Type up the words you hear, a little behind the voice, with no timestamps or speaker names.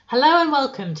Hello and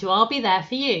welcome to I'll Be There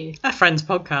For You, A Friends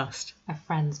podcast. a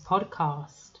Friends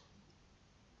podcast.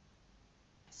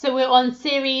 So we're on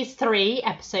series 3,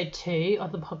 episode 2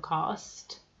 of the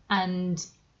podcast. And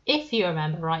if you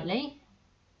remember rightly,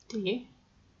 do you?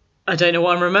 I don't know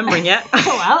what I'm remembering yet.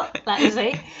 Well, let's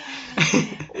see.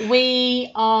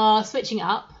 We are switching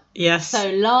up. Yes. So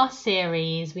last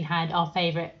series we had our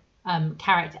favourite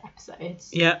character episodes.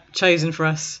 Yeah, chosen for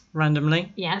us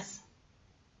randomly. Yes.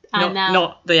 And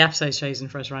not the episodes chosen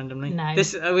for us randomly. No.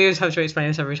 This we always have to explain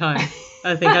this every time.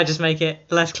 I think I just make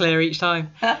it less clear each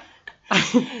time.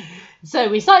 So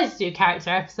we decided to do character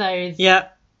episodes. Yeah.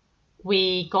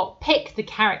 We picked the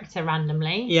character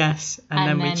randomly. Yes. And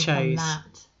then we from chose.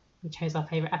 that, we chose our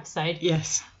favourite episode.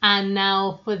 Yes. And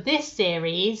now for this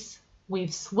series,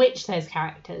 we've switched those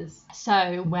characters.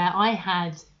 So where I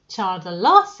had Chandler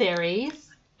last series.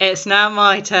 It's now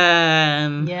my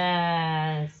turn.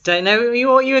 Yes. Don't know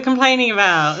what you were complaining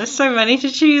about. There's so many to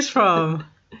choose from.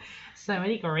 So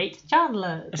many great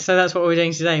Chandlers. So that's what we're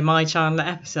doing today, my Chandler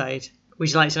episode. Would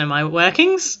you like to know my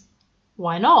workings?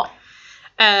 Why not?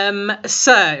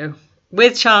 So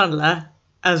with Chandler,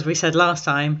 as we said last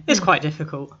time, it's quite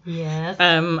difficult. Yes.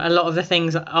 A lot of the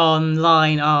things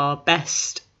online are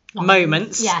best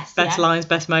moments. Yes. Best lines,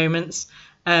 best moments.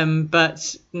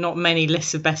 But not many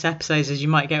lists of best episodes as you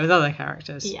might get with other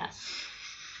characters. Yes.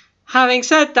 Having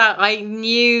said that, I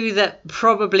knew that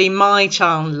probably my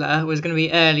Chandler was going to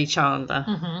be early Chandler.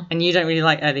 Mm-hmm. And you don't really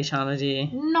like early Chandler, do you?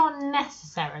 Not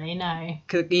necessarily, no.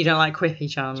 'Cause you don't like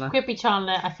Quippy Chandler. Quippy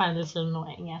Chandler I find a little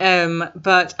annoying, yeah.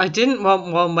 But I didn't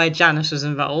want one where Janice was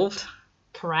involved.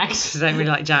 Correct. Because I don't really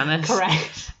like Janice.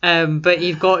 Correct. But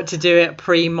you've got to do it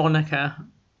pre-Monica.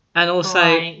 And also,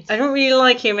 Right. I don't really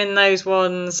like him in those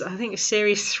ones. I think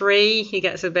series 3, he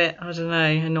gets a bit, I don't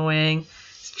know, annoying.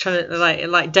 He's trying to,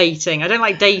 like dating. I don't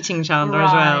like dating Chandler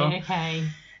as well. Right,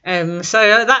 okay.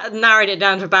 So that narrowed it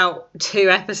down to about 2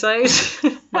 episodes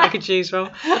that I could choose from.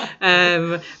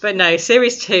 But no,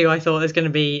 series 2 I thought was going to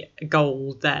be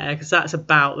gold there because that's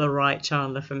about the right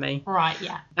Chandler for me. Right,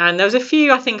 yeah. And there was a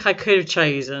few I think I could have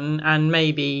chosen and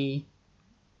maybe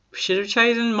should have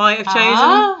chosen, might have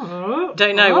chosen.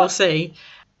 Don't know, we'll see.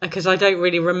 Because I don't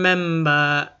really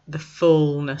remember the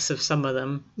fullness of some of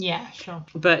them. Yeah, sure.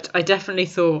 But I definitely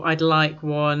thought I'd like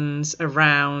ones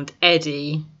around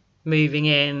Eddie moving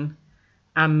in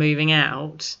and moving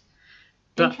out.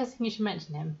 But, Interesting you should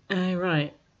mention him. oh,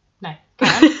 right. No, go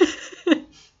on.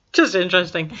 Just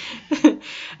interesting.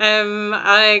 But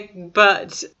I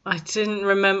didn't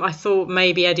remember. I thought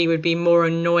maybe Eddie would be more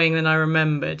annoying than I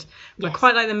remembered. But Yes. I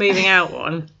quite like the moving out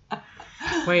one,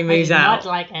 where he moves out. I'd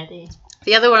like Eddie.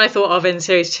 The other one I thought of in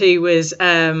series 2 was,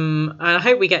 and I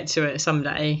hope we get to it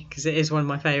someday because it is one of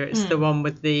my favourites. The one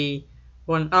with the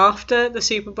one after the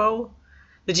Super Bowl,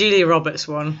 the Julia Roberts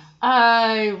one.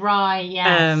 Oh, right,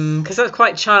 yes. Because that's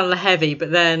quite Chandler heavy, but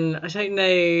then I don't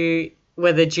know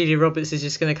whether Julia Roberts is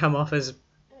just going to come off as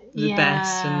the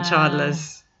best and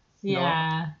Chandler's not.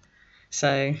 Yeah.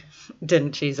 So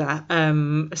didn't choose that.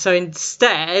 So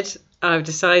instead, I've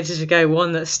decided to go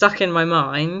one that's stuck in my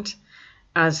mind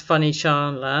as funny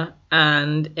Chandler,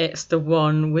 and it's the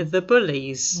one with the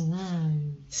bullies.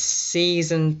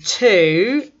 Season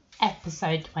 2.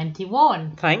 Episode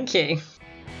 21. Thank you.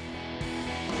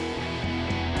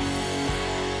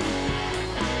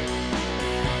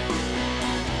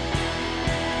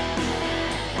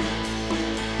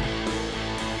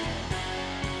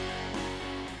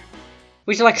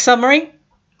 Would you like a summary?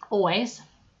 Always.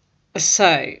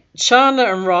 So,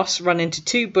 Chandler and Ross run into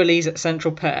 2 bullies at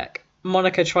Central Perk.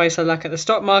 Monica tries her luck at the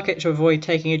stock market to avoid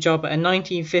taking a job at a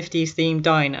 1950s themed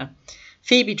diner.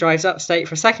 Phoebe drives upstate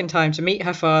for a second time to meet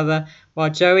her father,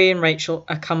 while Joey and Rachel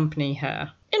accompany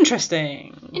her.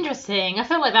 Interesting. I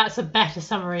feel like that's a better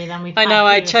summary than we've I had know,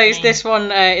 I previously. chose this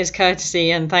one is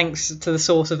courtesy and thanks to the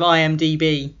source of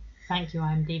IMDb. Thank you,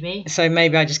 IMDb. So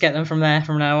maybe I just get them from there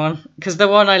from now on. Because the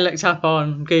one I looked up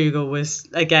on Google was,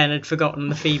 again, had forgotten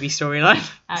the Phoebe storyline.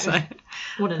 Oh, So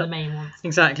one of the main ones.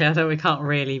 exactly, I thought we can't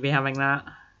really be having that.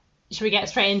 Should we get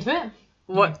straight into it?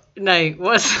 What? No,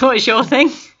 what's your thing?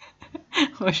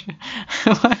 What's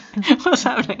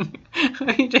happening? Why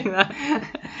are you doing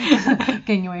that?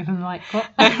 Getting away from the mic. What?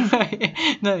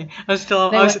 No, I'm still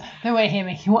on. They won't hear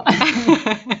me. What?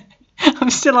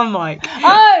 I'm still on mic.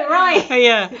 Oh, right.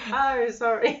 Yeah. Oh,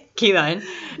 sorry. Keep that in.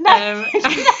 No.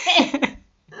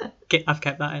 I've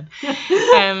kept that in.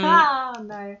 Oh,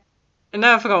 no.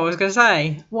 No, I forgot what I was going to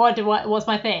say. What's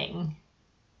my thing?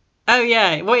 Oh,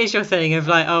 yeah. What is your thing of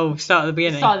like, start at the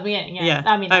beginning? Start at the beginning, yeah. Yeah.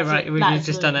 I mean, that's right. it. We've That just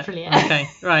is done it. literally it. Okay.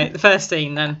 Right. The first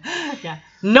scene then. Yeah.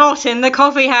 Not in the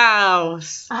coffee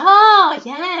house. Oh,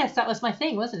 yes. That was my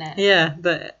thing, wasn't it? Yeah.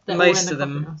 They're all Most in of the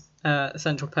them coffee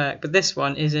Central Perk, but this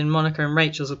one is in Monica and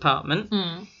Rachel's apartment.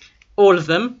 house. All of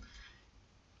them,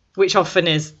 which often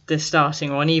is the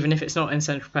starting one, even if it's not in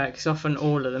Central Perk. It's often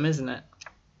all of them, isn't it?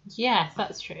 Yes,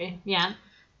 that's true. Yeah.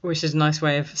 Which is a nice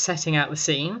way of setting out the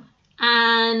scene.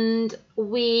 And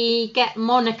we get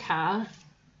Monica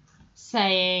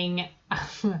saying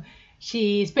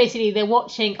they're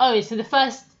watching. Oh, so the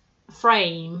first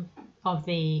frame of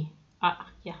the.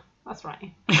 Yeah, that's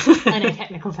right. I know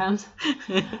technical terms.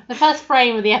 The first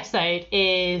frame of the episode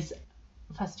is.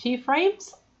 First few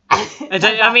frames? Turns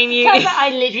out I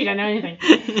literally don't know anything.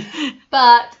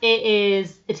 But it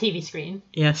is a TV screen.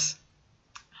 Yes.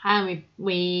 And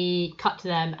we cut to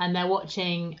them and they're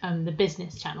watching the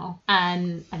business channel.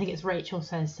 And I think it's Rachel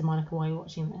says to Monica, why are you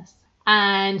watching this?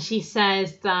 And she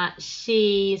says that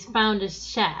she's found a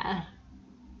share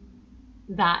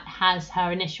that has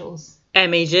her initials.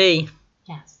 MEG.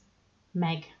 Yes.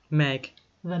 Meg. Meg.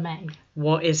 The Meg.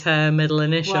 What is her middle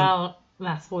initial? Well,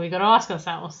 that's what we've got to ask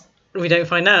ourselves. We don't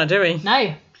find out, do we?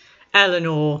 No.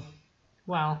 Eleanor.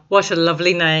 Well. What a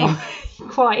lovely name.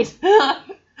 Quite.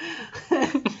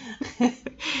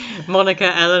 Monica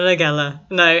Eleanor Geller.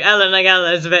 No, Eleanor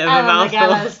Geller is a bit of a mouthful.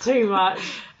 Eleanor Geller's too much.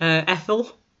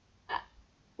 Ethel.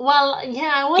 Well,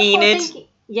 yeah, I was Enid. thinking.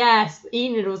 Yes,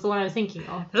 Enid was the one I was thinking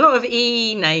of. A lot of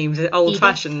E names are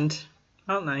old-fashioned,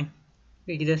 aren't they?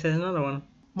 Edith is another one.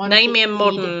 Name me a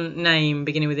modern name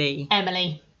beginning with E.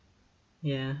 Emily.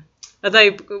 Yeah.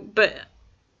 Although, but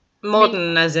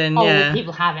modern as in, yeah.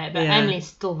 People have it, but Emily's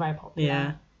still very popular.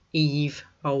 Yeah. Eve,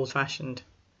 old-fashioned.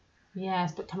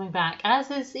 Yes, but coming back, as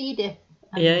is Edith.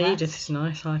 Yeah, Edith is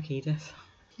nice. I like Edith.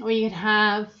 Or you could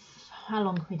have... How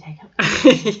long can we take up?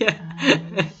 Yeah.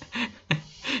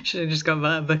 Should have just got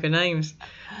that book of names.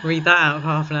 Read that out for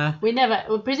half an hour. We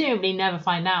presumably never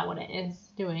find out what it is,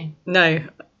 do we? No,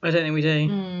 I don't think we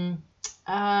do.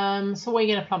 So what are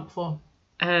you going to plump for?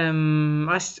 I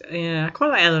quite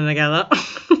like Eleanor Geller.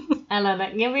 Eleanor,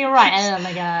 you're right, Eleanor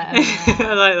Geller.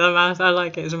 I like that mouth. I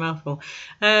like it as a mouthful.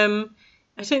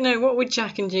 I don't know, what would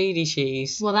Jack and Judy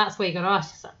choose? Well, that's what you got to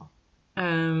ask yourself.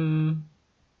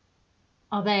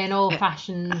 Are they an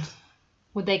old-fashioned...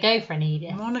 Would they go for an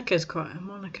Edith? Monica's quite a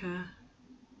Monica.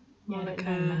 Yeah, I don't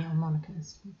know many on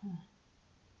Monicas.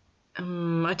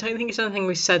 I don't think it's anything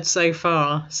we've said so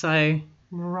far, so...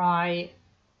 Right.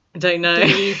 I don't know.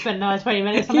 Did you spend another 20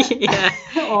 minutes on it? Yeah.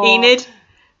 Or, Enid?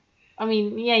 I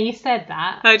mean, yeah, you said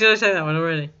that. Oh, did I say that one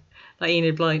already? Like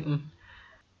Enid Blyton.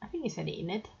 I think you said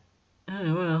Enid.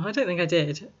 Oh, well, I don't think I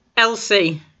did.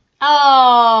 Elsie.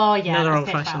 Oh, yeah. Another let's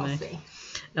go for old-fashioned name. Elsie.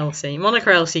 Elsie.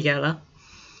 Monica Elsie Geller.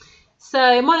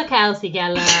 So Monica Elsie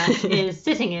Geller is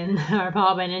sitting in her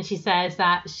apartment and she says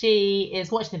that she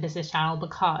is watching the business channel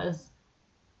because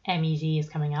MEG is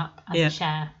coming up as a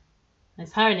share.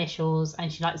 It's her initials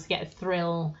and she likes to get a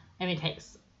thrill. I mean, it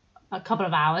takes a couple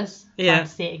of hours to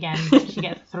see it again. She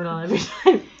gets a thrill every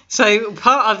time. So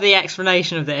part of the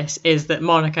explanation of this is that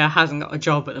Monica hasn't got a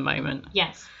job at the moment.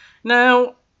 Yes.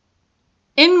 Now,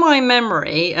 in my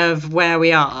memory of where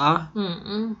we are,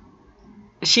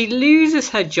 she loses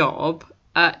her job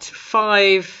at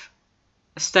 5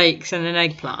 steaks and an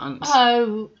eggplant.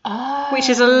 Which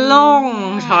is a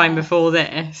long time before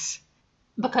this.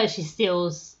 Because she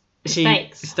steals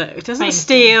steaks. Doesn't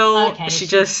steal. Okay, she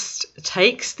just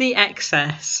takes the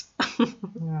excess.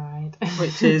 Right.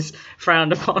 Which is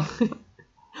frowned upon.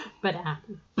 But it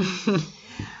happens.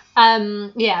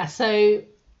 Yeah, so...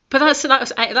 But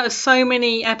that was so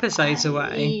many episodes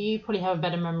away. You probably have a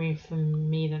better memory from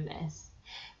me than this.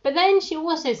 But then she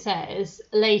also says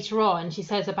later on, she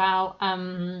says about,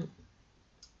 I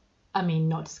mean,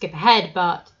 not to skip ahead,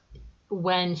 but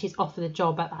when she's offered a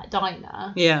job at that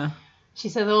diner. Yeah. She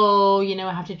says,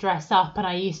 I have to dress up and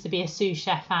I used to be a sous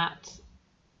chef at...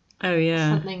 Oh, yeah.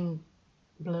 Something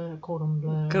Cordon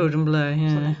Bleu. Cordon Bleu,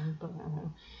 yeah.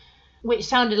 Which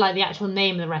sounded like the actual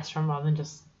name of the restaurant rather than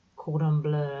just Cordon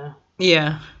Bleu.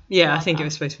 Yeah. I think it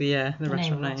was supposed to be, the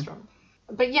restaurant name.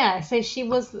 But yeah, so she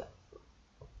was...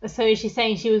 So is she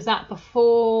saying she was at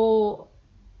before...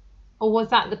 Or was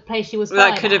that the place she was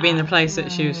fired That could have been the place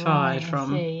that she was fired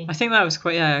from. I think that was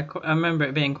quite... Yeah, I remember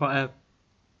it being quite a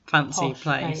fancy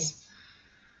place.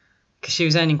 Because she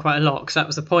was earning quite a lot, because that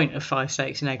was the point of 5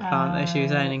 steaks and eggplant, that she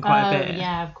was earning quite a bit.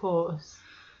 Yeah, of course.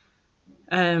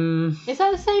 Is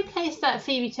that the same place that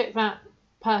Phoebe took that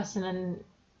person and...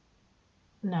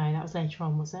 No, that was later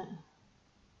on, was it?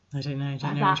 I don't know which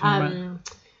one.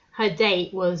 Her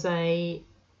date was a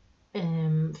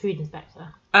food inspector.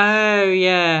 Oh,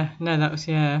 yeah. No, that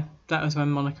was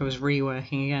when Monica was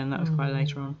reworking again. That was quite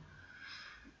later on.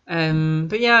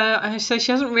 But yeah, so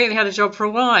she hasn't really had a job for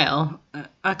a while.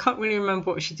 I can't really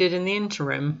remember what she did in the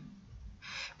interim.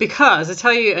 Because, I'll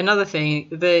tell you another thing,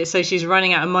 so she's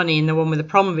running out of money in the one with the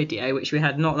prom video, which we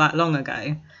had not that long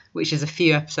ago, which is a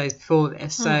few episodes before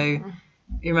this. So, you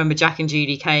remember Jack and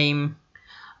Judy came,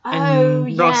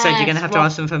 and Ross said you're going to have to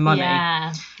ask them for money.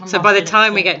 Yeah. So by the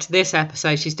time we get to this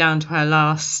episode, she's down to her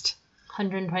last...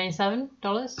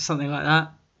 $127? Something like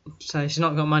that. So she's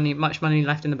not got much money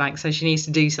left in the bank, so she needs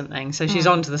to do something. So she's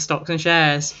on to the stocks and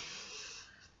shares.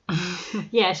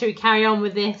 Yeah, should we carry on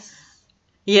with this?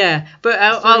 Yeah, but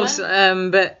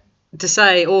but to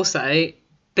say also,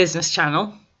 Business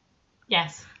Channel.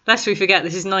 Yes. Lest we forget,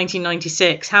 this is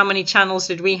 1996. How many channels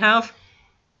did we have?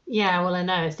 Yeah, well, I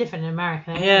know. It's different in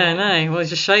America. Yeah, I know. Well, it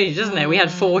just shows you, doesn't it? We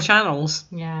had 4 channels.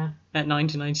 Yeah. At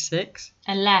 1996.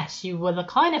 Unless you were the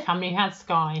kind of family who had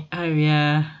Sky. Oh,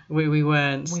 yeah. We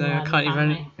weren't, so I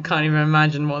can't even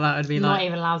imagine what that would be like. Not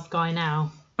even allowed Sky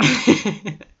now.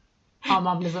 Our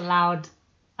mum isn't allowed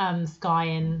Sky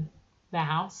in their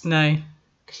house. No.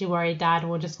 Because she worried Dad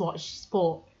will just watch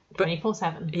sport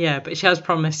 24/7. Yeah, but she has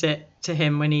promised it to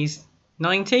him when he's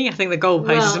 90. I think the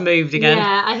goalposts have moved again.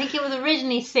 Yeah, I think it was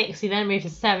originally 60, then moved to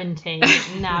 70.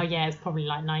 Now, yeah, it's probably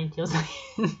like 90 or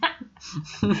something.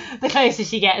 The closer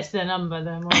she gets to the number,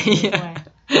 the more it's away.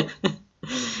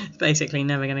 It's basically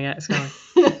never going to get Sky.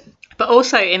 But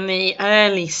also in the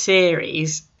early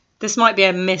series, this might be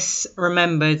a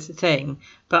misremembered thing,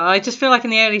 but I just feel like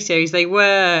in the early series they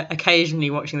were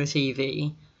occasionally watching the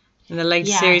TV. In the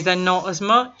later series, they're not as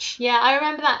much. Yeah, I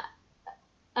remember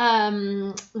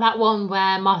that one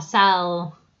where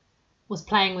Marcel was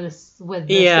playing with the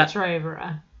Switch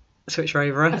Rover. Switch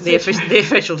Rover, the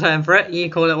official term for it. You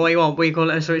call it what you want, we call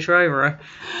it a Switch Rover.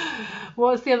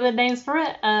 What's the other names for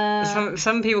it?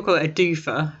 Some people call it a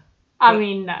doofer. I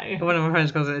mean, no. One of my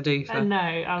friends calls it a doofer. No,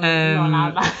 I'm not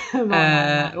allowed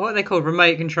that. What are they called?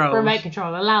 Remote control. Remote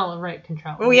control. Allow remote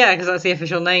control. Well, yeah, because that's the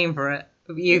official name for it.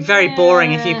 You're very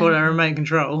boring if you call it a remote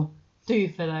control. Do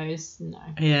for those, no.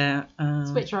 Yeah.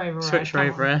 Switch Rover. Switch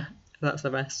Rover. That's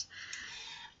the best.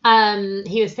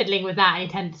 He was fiddling with that and he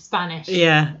turned to Spanish.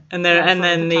 Yeah, and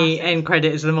then the end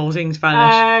credit is them all singing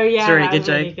Spanish. Oh yeah, it's a really that good was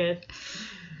joke. really good.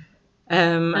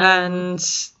 And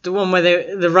the one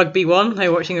where the rugby won, they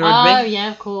were watching the rugby. Oh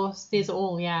yeah, of course. These are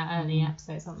all early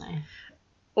episodes, aren't they?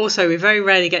 Also, we very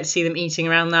rarely get to see them eating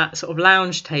around that sort of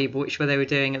lounge table, which they were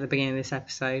doing at the beginning of this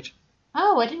episode.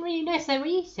 Oh, I didn't really notice they were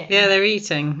eating. Yeah, they're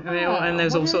eating. And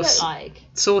there's all sorts of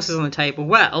sauces on the table.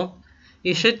 Well,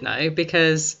 you should know,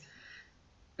 because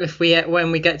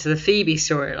when we get to the Phoebe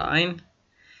storyline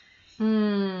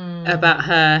about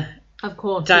her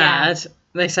dad,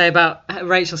 they say about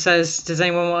Rachel says, "Does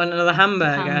anyone want another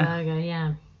hamburger?" Hamburger,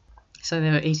 yeah. So they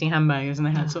were eating hamburgers, and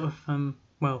they had sort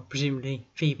of presumably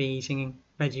Phoebe eating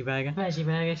a veggie burger. Veggie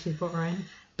burger, she's brought her own.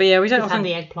 But yeah, we don't often had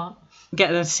the eggplant.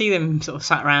 Get to see them sort of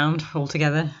sat around all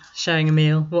together, sharing a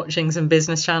meal, watching some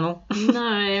Business Channel. No,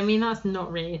 I mean that's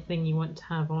not really a thing you want to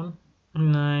have on.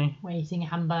 No. We're eating a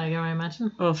hamburger, I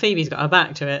imagine. Well, Phoebe's got her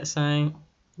back to it, so...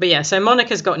 But yeah, so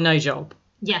Monica's got no job.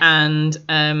 Yes.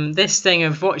 And this thing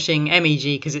of watching MEG,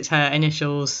 because it's her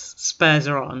initials, spurs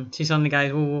her on. She suddenly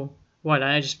goes, well, why don't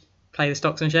I just play the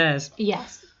stocks and shares?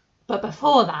 Yes. But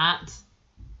before that,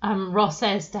 Ross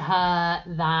says to her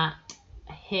that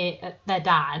their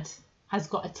dad has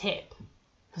got a tip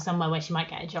for somewhere where she might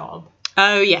get a job.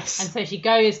 Oh, yes. And so she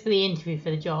goes for the interview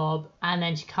for the job, and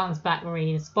then she comes back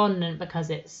really despondent because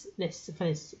it's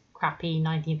this crappy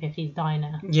 1950s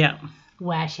diner. Yeah.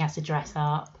 Where she has to dress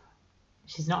up.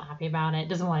 She's not happy about it,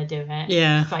 doesn't want to do it.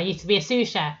 Yeah. So I used to be a sous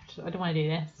chef. I don't want to do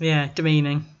this. Yeah,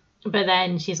 demeaning. But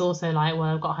then she's also like, well,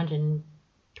 I've got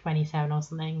 127 or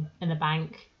something in the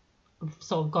bank. I've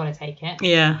sort of got to take it.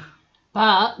 Yeah.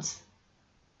 But,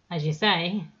 as you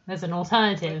say, there's an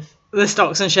alternative. The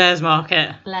stocks and shares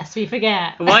market. Lest we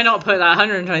forget. Why not put that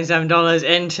 $127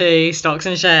 into stocks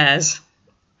and shares?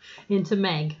 Into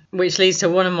Meg. Which leads to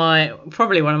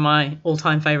probably one of my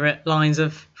all-time favourite lines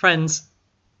of Friends.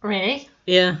 Really?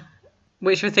 Yeah.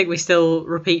 Which I think we still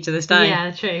repeat to this day.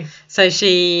 Yeah, true. So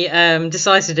she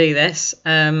decides to do this,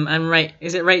 and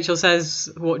Rachel says,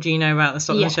 "What do you know about the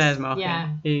stocks and shares market?" Yeah.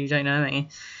 You don't know anything.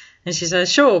 And she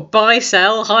says, "Sure, buy,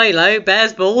 sell, high, low,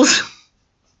 bears, bulls."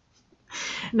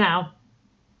 Now,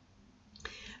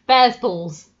 bears,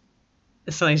 bulls.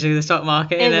 It's something to do with the stock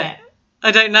market, isn't it?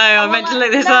 I don't know. I meant to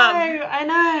look this up. No, I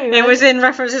know. It was in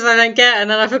references I don't get, and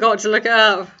then I forgot to look it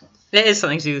up. It is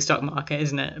something to do with the stock market,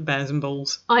 isn't it? Bears and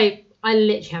bulls. I I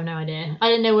literally have no idea. I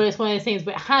don't know whether it's one of those things,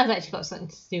 but it has actually got something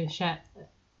to do with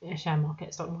share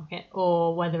market, stock market,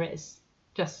 or whether it's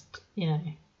just,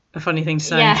 a funny thing to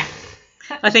say. Yeah.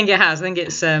 I think it has. I think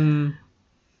it's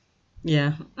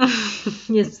yeah.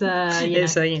 It's It's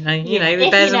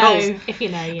if bears and balls. If you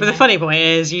know, But the funny point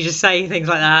is, you just say things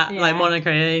like that, Yeah. like Monica,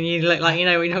 and you look like you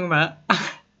know what you're talking about.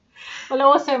 Well, it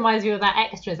also reminds me of that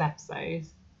Extras episode.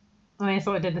 When they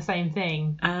sort of did the same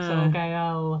thing. Sort of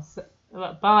go,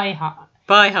 buy high.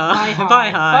 Buy high. Buy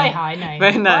high. No.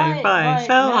 Buy.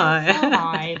 Sell high. Sell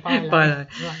high. Buy low. Buy low.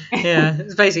 Yeah,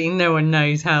 it's basically no one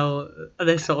knows how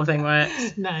this sort of thing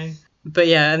works. No. But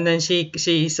yeah, and then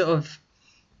she sort of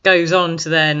goes on to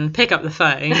then pick up the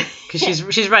phone because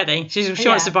she's ready. She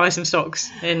wants to buy some stocks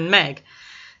in Meg.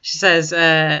 She says,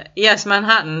 "Yes,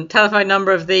 Manhattan. Telephone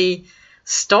number of the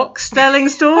stock selling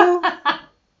store,"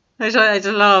 which I just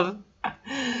love.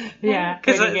 Yeah,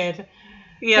 really good.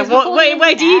 Yeah,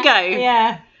 where do you go?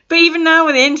 Yeah. But even now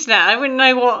with the internet, I wouldn't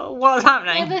know what's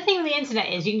happening. Yeah, but the thing with the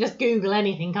internet is you can just Google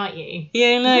anything, can't you?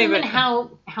 Yeah, no, Even but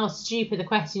how stupid the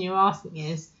question you're asking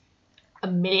is,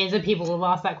 millions of people will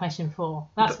ask that question before.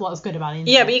 That's what's good about the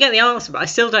internet. Yeah, but you get the answer. But I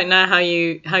still don't know how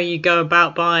you go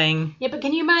about buying. Yeah, but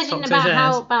can you imagine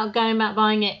stocks about going about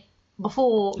buying it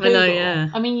before Google? I know, yeah.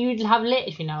 I mean, you'd have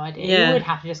literally no idea. Yeah. You would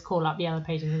have to just call up Yellow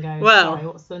Pages and go, Well, sorry,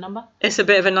 what's the number? It's a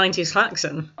bit of a 90s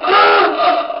Klaxon.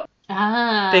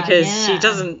 Because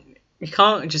you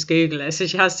can't just Google it, so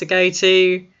she has to go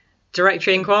to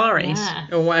directory inquiries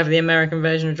or whatever the American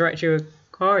version of directory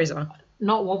inquiries are.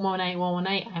 Not 118,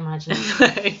 I imagine.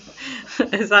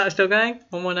 Is that still going?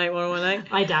 118,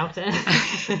 118? I doubt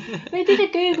it. They did a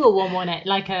Google 118,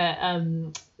 like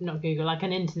not Google, like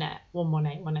an internet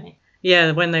 118.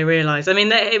 Yeah, when they realised. I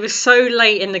mean, it was so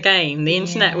late in the game. The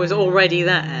internet was already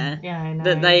there. Yeah, I know.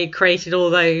 That they created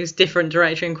all those different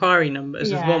directory inquiry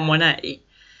numbers with 118.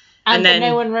 And then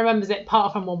no one remembers it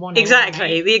apart from 118.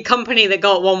 Exactly. The company that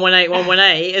got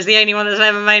 118 is the only one that's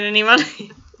ever made any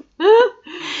money.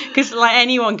 Because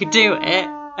anyone could do it.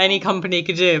 Any company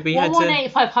could do it, but you had to...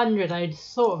 118,500 I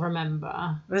sort of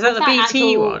remember. Was that the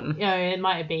BT one? Yeah, it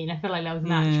might have been. I feel like that was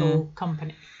an actual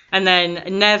company. And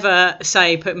then never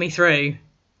say put me through.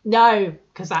 No,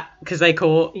 because they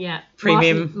caught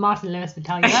premium... Martin Lewis would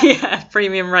tell you that. Yeah,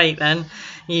 premium rate then.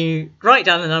 You write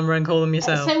down the number and call them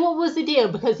yourself. So what was the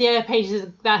deal? Because the Yellow Pages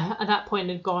at that point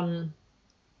had gone...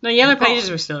 No, Yellow Pages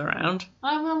were still around.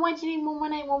 Oh, well, why do you need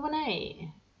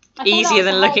 118? Easier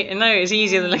than looking. No, it's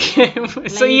easier than looking.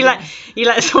 So you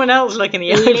let someone else look in the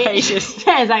Yellow Pages.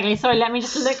 Yeah, exactly. Sorry, let me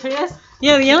just look through this.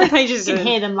 Yeah, the Yellow Pages. You can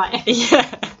hear them like.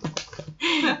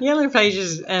 Yeah. Yellow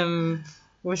Pages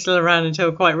were still around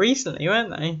until quite recently, weren't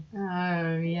they?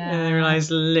 Oh yeah. And they realised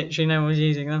literally no one was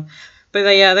using them. But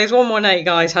those 118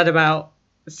 guys had about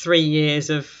 3 years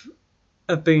of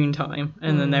boon time,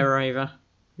 and then they were over.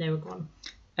 They were gone.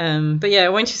 But yeah,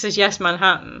 when she says yes,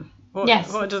 Manhattan. What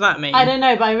does that mean? I don't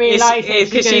know, but I really like it.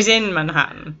 Because she's in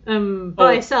Manhattan.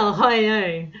 Buy, sell,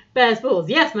 high, bears, balls.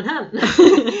 Yes, Manhattan.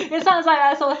 It sounds like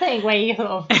that sort of thing where you sort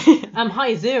of,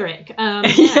 hi, Zurich.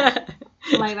 Yeah.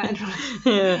 Like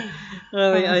that.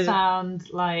 Yeah. Sound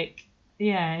like,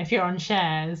 if you're on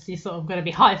shares, you sort of got to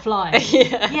be high flying.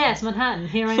 Yeah. Yes, Manhattan,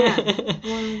 here I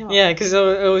am. Yeah, because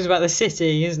it's always about the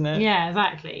city, isn't it? Yeah,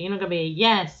 exactly. You're not going to be,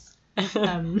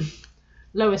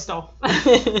 lowest off.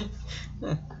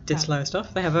 Lowest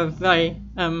off. They have a very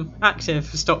active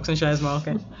stocks and shares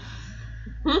market.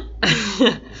 So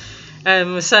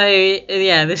this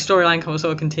storyline sort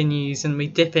of continues, and we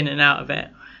dip in and out of it,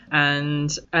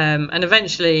 and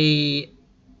eventually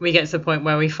we get to the point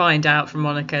where we find out from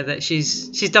Monica that she's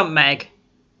dumped Meg.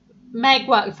 Meg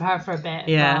worked for her for a bit.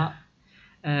 Yeah.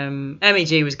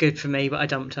 MEG was good for me, but I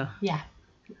dumped her. Yeah.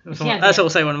 That's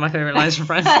also one of my favourite lines from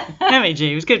Friends.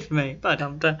 MEG was good for me, but I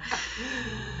dumped her.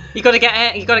 You got to get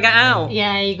out.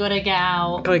 Yeah, you got to get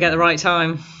out. Got to get the right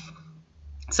time.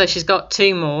 So she's got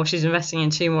 2 more. She's investing in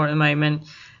 2 more at the moment.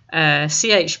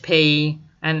 CHP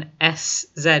and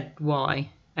SZY.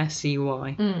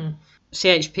 SCY.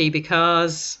 CHP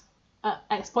because...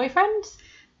 ex-boyfriend?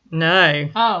 No.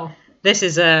 Oh. This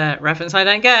is a reference I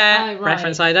don't get. Oh, right.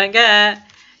 Reference I don't get.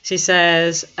 She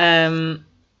says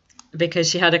because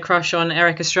she had a crush on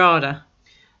Eric Estrada.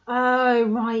 Oh,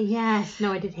 right, yes.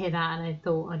 No, I did hear that, and I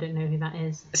thought, I don't know who that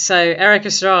is. So Eric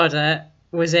Estrada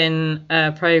was in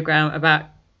a programme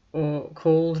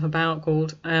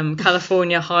called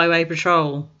California Highway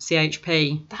Patrol,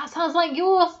 CHP. That sounds like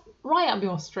right up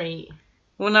your street.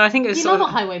 Well, no, I think it was you love a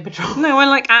highway patrol. No, I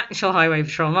like actual highway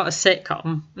patrol, not a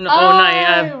sitcom.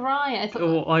 Right.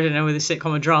 Or I don't know whether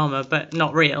sitcom or drama, but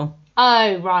not real.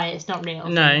 Oh, right, it's not real.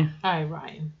 No. Oh,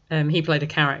 right. He played a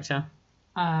character.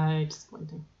 Oh,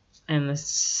 disappointing. in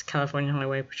this California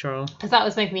Highway Patrol. Because that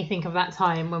was making me think of that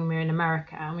time when we were in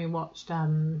America and we watched.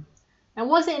 And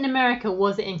was it in America? Or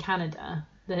was it in Canada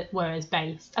where it's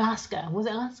based? Alaska. Was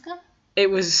it Alaska? It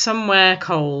was somewhere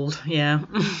cold. Yeah.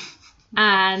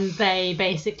 And they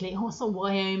basically, some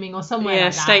Wyoming or somewhere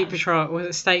like that. State Patrol. Was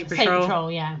it State Patrol? State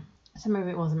Patrol, yeah. So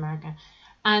maybe it was America.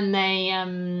 And they,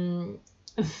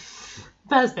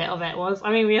 first bit of it was,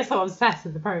 we were so obsessed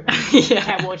with the program. We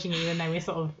kept watching it even though we were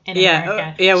sort of in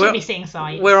America. Yeah, we're seeing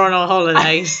sights. We're on our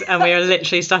holidays and we were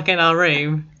literally stuck in our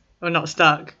room. Well, not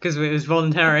stuck because it was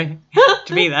voluntary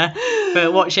to be there,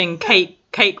 but watching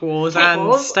Cake Wars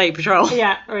and State Patrol.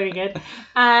 Yeah, really good.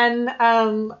 And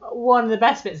one of the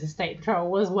best bits of State Patrol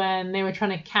was when they were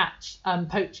trying to catch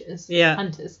poachers,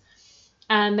 hunters,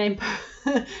 and they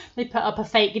put up a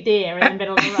fake deer in the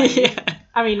middle of the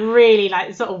road. Really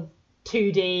like sort of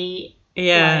 2D.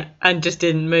 Yeah, and just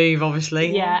didn't move,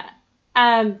 obviously. Yeah,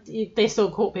 and they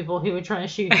still caught people who were trying to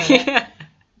shoot it.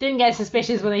 Didn't get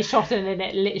suspicious when they shot it and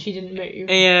it literally didn't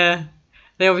move. Yeah.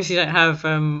 They obviously don't have,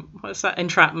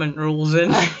 entrapment rules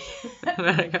in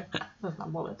America. That's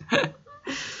not bothered.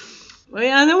 Well,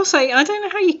 yeah, and also, I don't know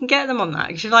how you can get them on that.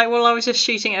 Because you're like, well, I was just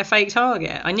shooting at a fake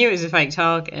target. I knew it was a fake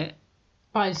target.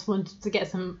 But I just wanted to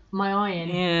get my eye in.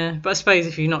 Yeah, but I suppose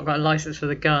if you've not got a licence for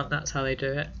the gun, that's how they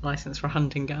do it. Licence for a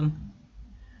hunting gun.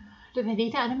 Do they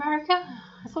need that in America?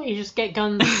 I thought you just get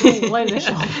guns all over the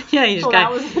shop. Yeah, you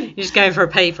just go for a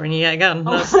paper and you get a gun.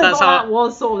 That's how that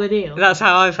was sort of the deal. That's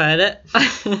how I've heard it.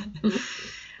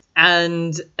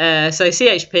 And so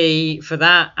CHP for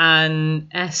that, and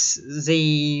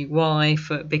SZY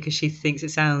for because she thinks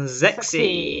it sounds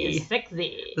sexy.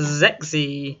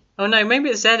 Sexy. Oh no,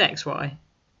 maybe it's ZXY.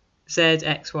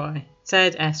 ZSY.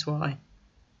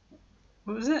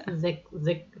 What was it?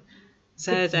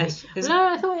 ZS. No,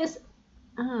 I thought it was.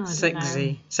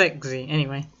 Sexy.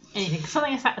 Anyway. Anything.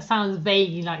 Something that sounds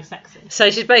vaguely like sexy. So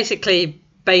she's basically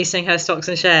basing her stocks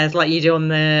and shares like you do on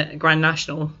the Grand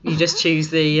National. You just choose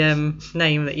the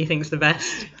name that you think's the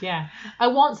best. Yeah. I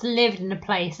once lived in a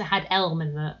place that had Elm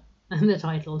in the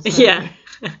title. So. Yeah.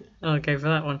 I'll go for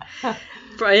that one.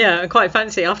 But yeah, I quite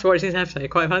fancy, after watching this episode,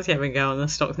 quite fancy having a go on the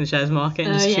stocks and shares market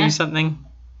and just choose something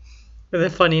with a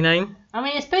funny name.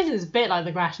 I suppose it's a bit like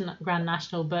the Grand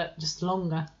National, but just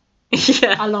longer.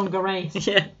 Yeah. A longer race.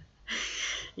 Yeah.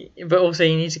 But also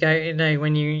you need to go,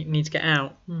 when you need to get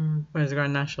out. Whereas the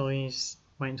Grand National, you just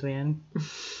wait until the end.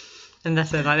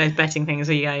 Unless they're like those betting things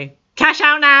where you go, cash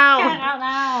out now! Cash out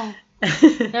now!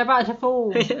 They're about to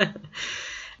fall. Yeah.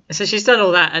 So she's done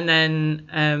all that, and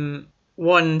then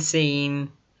one scene,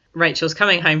 Rachel's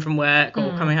coming home from work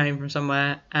or coming home from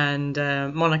somewhere, and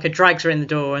Monica drags her in the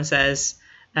door and says,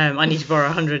 I need to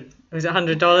borrow $100. Was it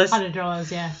 $100?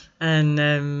 $100, yeah.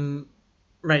 And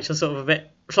Rachel's sort of a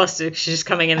bit flustered because she's just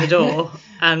coming in the door,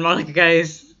 and Monica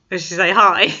goes, does she say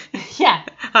hi? Yeah.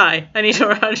 Hi, I need to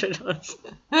borrow $100.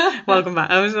 Welcome back.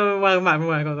 Welcome back from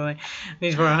work or something. I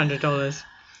need to borrow $100.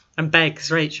 And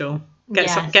begs Rachel.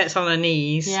 Gets on her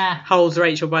knees. Yeah. Holds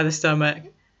Rachel by the stomach.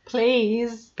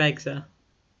 Please. Begs her.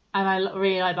 And I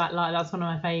really like that line. That's one of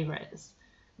my favourites.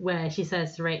 Where she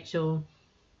says to Rachel,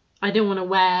 I don't want to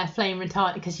wear flame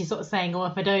retardant, because she's sort of saying,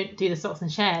 if I don't do the stocks and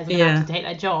shares, I'm going to have to take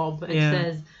that job. But it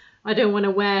says, I don't want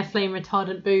to wear flame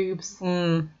retardant boobs.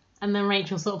 And then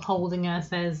Rachel sort of holding her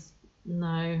says,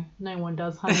 no one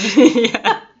does, honey.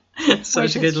 Yeah.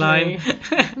 Such a good line.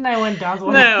 No one does. No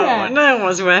one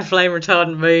wants to wear flame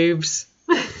retardant boobs.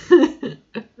 Oh,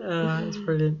 that's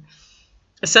brilliant.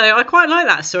 So I quite like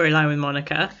that storyline with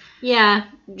Monica. Yeah.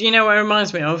 Do you know what it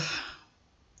reminds me of?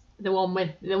 The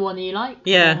one you like?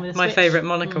 Yeah, my favourite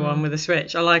Monica one with the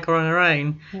switch. I like her on her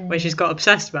own, where she's got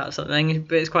obsessed about something,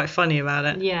 but it's quite funny about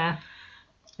it. Yeah.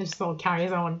 It just sort of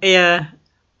carries on. Yeah.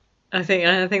 I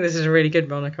think this is a really good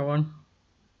Monica one.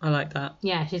 I like that.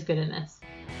 Yeah, she's good in this.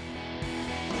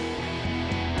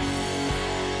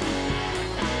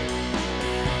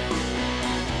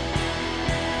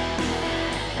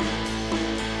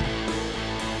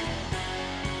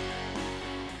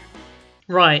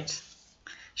 Right.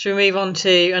 Should we move on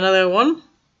to another one?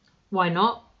 Why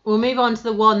not? We'll move on to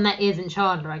the one that isn't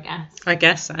Chandler, I guess. I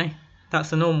guess so. That's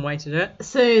the normal way to do it.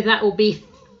 So that will be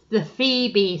the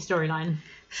Phoebe storyline.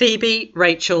 Phoebe,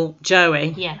 Rachel,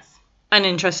 Joey. Yes. An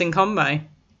interesting combo.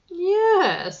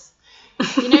 Yes.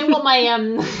 You know what my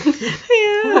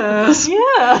Yes.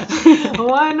 Yeah.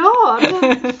 Why not?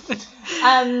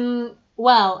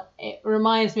 Well, it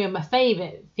reminds me of my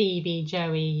favourite Phoebe,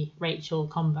 Joey, Rachel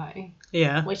combo.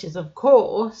 Yeah. Which is, of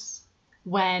course,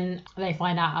 when they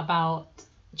find out about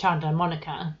Chandler and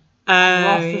Monica. And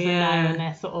Ross doesn't know, and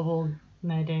they're sort of all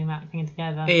and they're doing that thing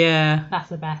together. Yeah. That's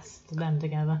the best, them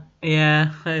together.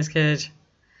 Yeah, that is good.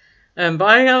 But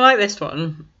I like this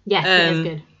one. Yes, it is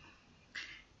good.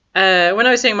 When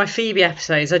I was doing my Phoebe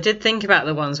episodes, I did think about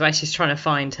the ones where she's trying to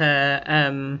find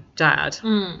her dad.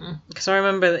 Because I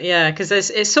remember, because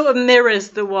it sort of mirrors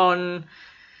the one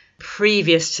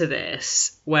previous to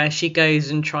this, where she goes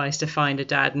and tries to find her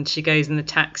dad, and she goes in the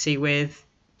taxi with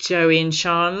Joey and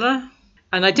Chandler.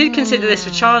 And I did consider this for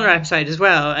Chandler episode as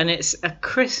well, and it's a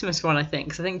Christmas one, I think,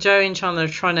 because I think Joey and Chandler are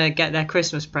trying to get their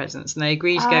Christmas presents, and they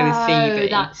agree to go with Phoebe. Oh,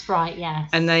 that's right, yes.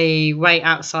 And they wait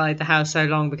outside the house so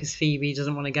long because Phoebe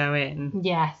doesn't want to go in.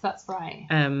 Yes, that's right.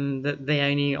 That the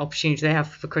only opportunity they have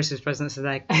for Christmas presents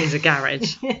is a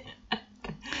garage.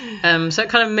 So it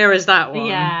kind of mirrors that one.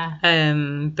 Yeah.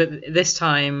 But this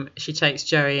time she takes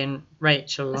Joey and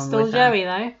Rachel along Still with Joey,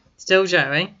 her. though. Still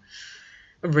Joey.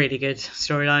 A really good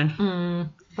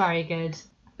storyline. Very good.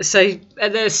 So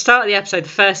at the start of the episode, the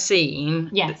first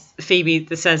scene, yes, Phoebe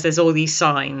that says there's all these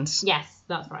signs. Yes,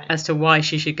 that's right. As to why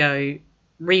she should go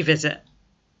revisit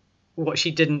what she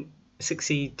didn't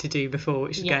succeed to do before,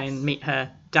 which is go and meet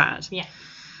her dad. Yeah.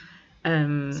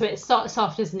 So it starts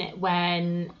off, doesn't it,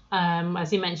 when,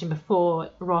 as you mentioned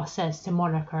before, Ross says to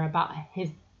Monica about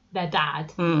their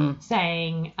dad,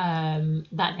 saying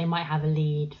that they might have a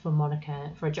lead for Monica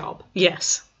for a job.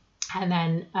 Yes. And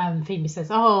then Phoebe says,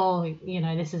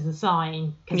 this is a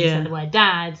sign, because he said the word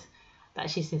dad,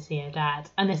 that she should see her dad.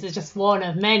 And this is just one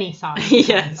of many signs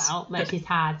that she's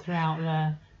had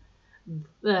throughout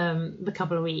the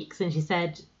couple of weeks. And she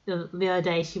said the other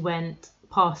day she went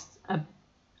past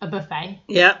a buffet.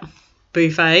 Yeah.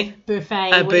 Buffet.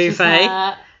 Buffet. Is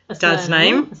her dad's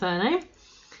name. Surname.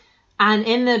 And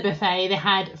in the buffet, they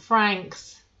had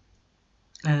Frank's,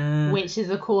 which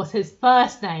is, of course, his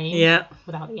first name. Yeah.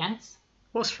 Without the S.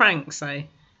 What's Frank say?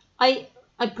 I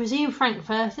presume Frank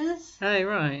Furters. Oh,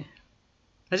 right.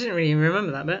 I didn't really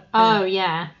remember that bit. Oh,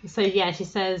 yeah. So, she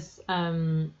says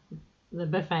the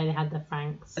buffet, they had the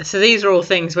Franks. So these are all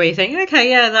things where you think,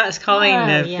 okay, that's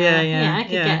kind of. Yeah, I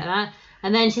could get that.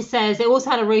 And then she says they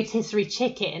also had a rotisserie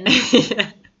chicken.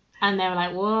 And they were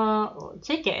like, what?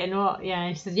 Chicken? What? Yeah.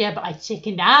 And she says, but I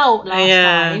chickened out last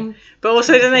time. But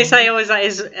also, didn't they say, is that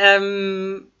is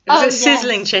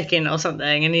sizzling chicken or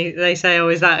something? And they say,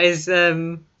 is that his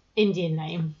Indian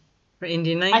name.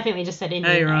 Indian name? I think they just said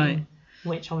Indian name. Right.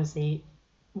 Which obviously,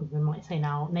 we might say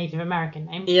now, Native American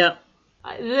name. Yeah.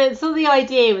 So the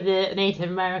idea with the Native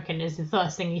American is the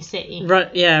first thing you see.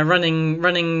 Running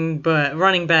bear.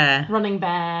 Running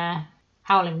bear,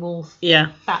 howling wolf.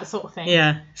 Yeah. That sort of thing.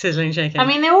 Yeah, sizzling chicken. I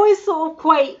mean, they're always sort of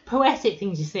quite poetic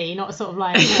things you see, not sort of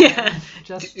like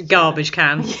just garbage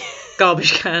can.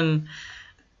 Garbage can.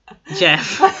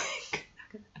 Jeff.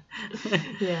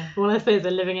 Yeah. Well, I suppose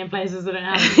they're living in places that don't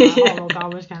have horrible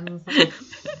garbage cans and stuff.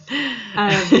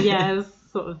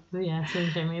 Sort of,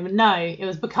 same. But no, it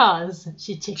was because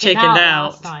she chickened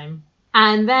out last time.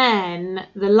 And then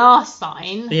the last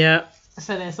sign. Yeah.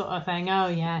 So they're sort of saying,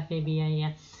 Phoebe,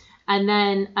 yeah. And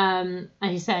then,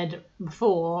 as you said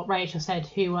before, Rachel said,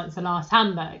 who wants the last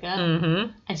hamburger?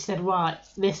 Mm-hmm. And she said, right,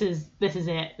 this is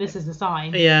it. This is the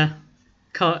sign. Yeah.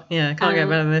 Can't get better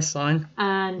than this sign.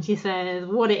 And she says,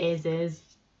 what it is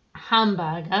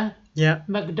hamburger. Yeah.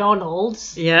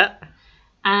 McDonald's. Yeah.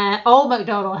 Old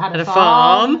MacDonald had a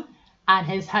farm. And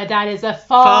her dad is a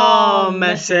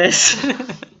pharmacist.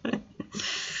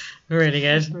 Really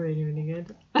good. Really, really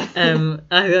good.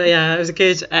 It was a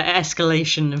good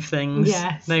escalation of things.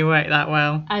 Yes. They worked that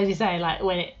well. As you say, like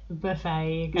when it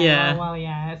buffet, you go,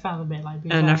 it sounds a bit like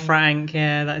buffet. And a Frank,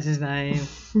 that's his name.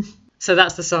 So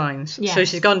that's the signs. Yes. So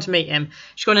she's gone to meet him.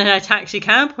 She's gone in her taxi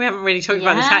cab. We haven't really talked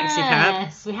about the taxi cab.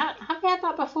 Yes, have we had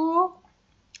that before?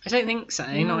 I don't think so.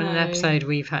 No. Not in an episode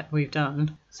we've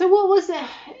done. So what was it?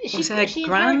 Was it her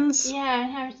grand's?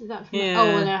 Inherited that from her. Oh,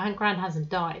 well, no, her grand hasn't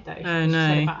died, though. She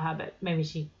said about her, but maybe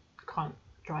she can't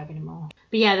drive anymore.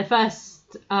 But the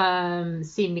first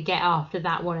scene we get after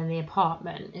that one in the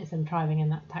apartment is them driving in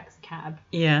that taxi cab.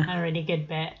 Yeah. And a really good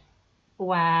bit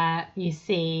where you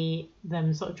see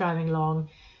them sort of driving along,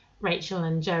 Rachel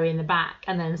and Joey in the back,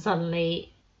 and then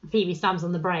suddenly Phoebe slams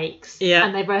on the brakes. Yeah.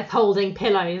 And they're both holding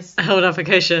pillows. Hold up a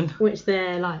cushion. Which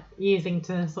they're like using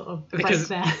to sort of break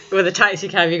their... With a taxi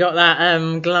cab you got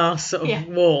that glass sort of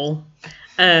wall.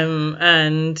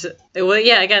 Again,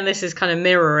 this is kind of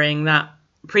mirroring that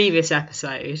previous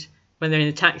episode when they're in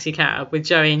the taxi cab with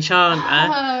Joey and Chandler.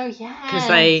 Oh, yes.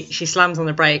 Because she slams on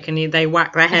the brake and they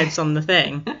whack their heads on the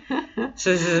thing.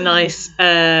 So this is a nice,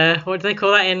 what do they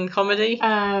call that in comedy?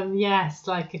 Yes,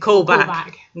 like a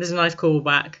callback. There's a nice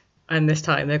callback. And this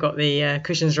time they've got the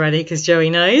cushions ready because Joey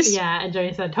knows. Yeah, and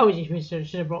Joey said, "I told you we should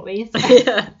have brought these."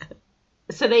 Yeah.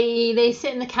 So they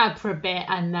sit in the cab for a bit,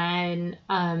 and then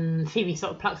Phoebe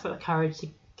sort of plucks up the courage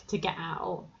to get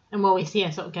out. And while we see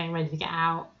her sort of getting ready to get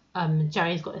out,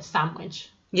 Joey's got a sandwich.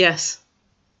 Yes.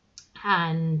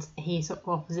 And he's sort of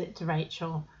opposite to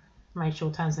Rachel.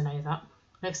 Rachel turns her nose up.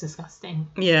 Looks disgusting.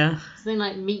 Yeah. Something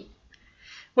like meat.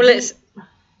 Well, it's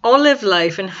olive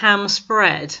loaf and ham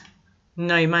spread,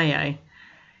 no mayo.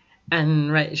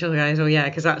 And Rachel goes, "Oh yeah,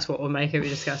 because that's what will make it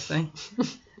disgusting."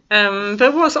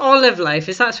 But what's olive loaf?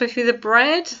 Is that supposed to be the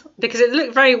bread? Because it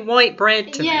looked very white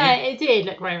bread to me. Yeah, it did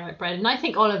look very white bread, and I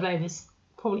think olive loaf is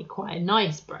probably quite a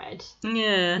nice bread.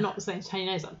 Yeah. Not something to turn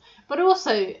your nose on, but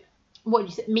also, what did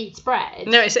you say? Meat spread.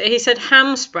 No, he said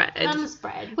ham spread. Ham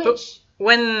spread, which. But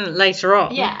when later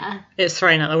on, it's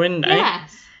thrown out the window.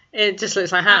 Yes. It just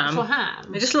looks like ham. Actual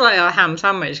ham. It just looks like a ham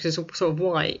sandwich because it's sort of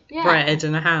white bread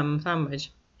and a ham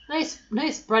sandwich. No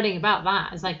spreading about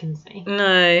that, as I can see.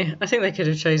 No, I think they could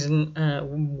have chosen a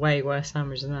way worse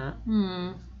sandwich than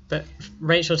that. But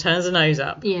Rachel turns her nose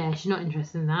up. Yeah, she's not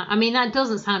interested in that. I mean, that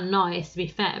doesn't sound nice, to be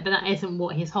fair, but that isn't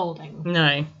what he's holding.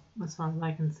 No. As far as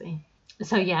I can see.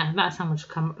 So yeah, that sandwich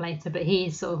will come up later, but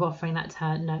he's sort of offering that to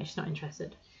her. No, she's not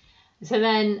interested. So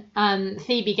then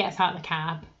Phoebe gets out of the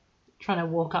cab, trying to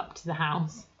walk up to the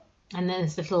house, and then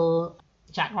this little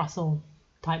Jack Russell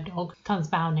type dog comes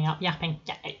bounding up, yapping.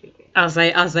 As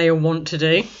they want to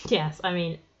do. Yes, I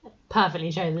mean,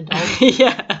 perfectly chosen dog.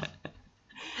 Yeah.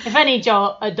 If any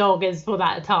a dog is for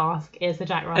that task, it's the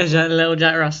Jack Russell. It's a little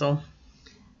Jack Russell.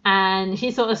 And she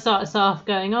sort of starts off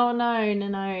going, "Oh no,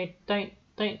 don't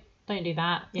do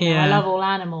that. You know, I love all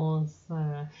animals."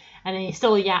 And then he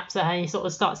still yaps at her. And he sort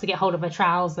of starts to get hold of her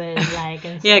trousers, leg,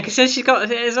 and yeah, because she's got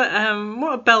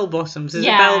what are bell bottoms? Is it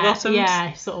bell bottoms?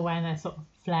 Yeah, she's sort of wearing those sort of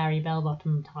flary bell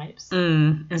bottom types.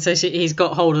 And so he's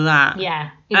got hold of that. Yeah,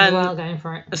 he's well going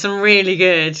for it. Some really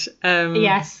good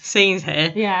scenes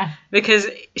here. Yeah, because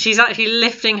she's actually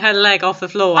lifting her leg off the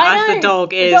floor the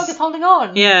dog is. The dog is holding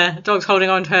on. Yeah, the dog's holding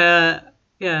on to her.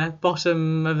 Yeah,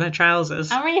 bottom of her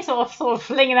trousers. I'm really sort of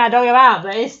flinging that dog about,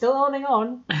 but it's still holding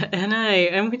on. I know.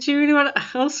 And would you really want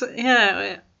to also?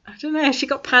 Yeah, I don't know. Has she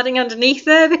got padding underneath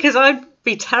there? Because I'd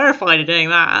be terrified of doing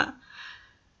that.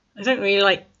 I don't really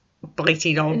like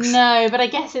bitey dogs. No, but I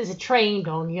guess it's a trained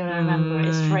dog. You gotta remember,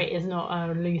 it's not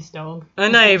a loose dog. I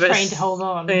know, but trained to hold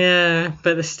on. Yeah,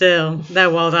 but they're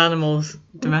wild animals,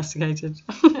 domesticated.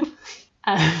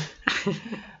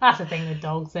 That's the thing with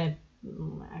dogs. They're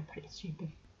pretty stupid.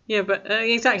 Yeah, but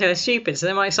exactly, they're stupid, so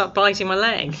they might start biting my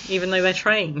leg, even though they're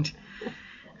trained.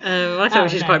 I thought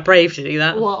she was quite brave to do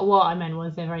that. What I meant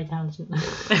was they're very intelligent.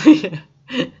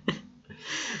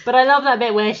 But I love that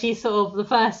bit where she's sort of, the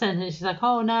first sentence, she's like,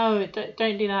 "Oh no,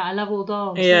 don't do that, I love all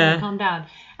dogs, calm down."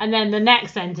 And then the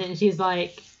next sentence, she's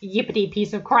like, "Yippity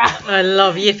piece of crap." I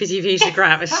love yippity piece of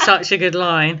crap. It's such a good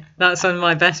line. That's one of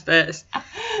my best bits.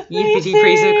 Yippity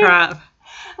piece of crap.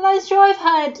 And I'm sure I've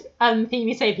heard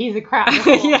Phoebe say piece of crap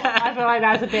before. Yeah. I feel like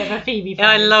that's a bit of a Phoebe phrase.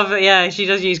 Yeah, I love it. Yeah, she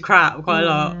does use crap quite a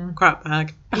lot. Crap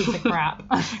bag. Piece of crap.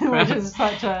 Which is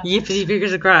such a... Yippity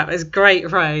piece of crap. It's a great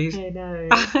phrase. I know.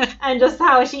 And just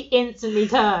how she instantly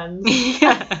turns.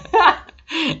 Yeah.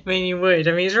 I mean, you would.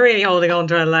 I mean, he's really holding on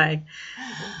to her leg.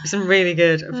 Some really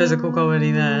good physical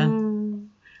comedy there.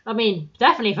 I mean,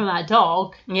 definitely from that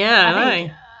dog. Yeah, I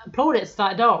know. Plaudits to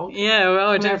that dog. Yeah, well,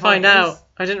 I didn't find out.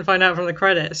 I didn't find out from the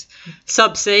credits.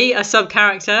 Subsea, a sub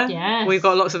character. Yes. We've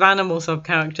got lots of animal sub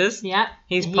characters. Yeah.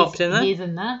 He's popped in there. He's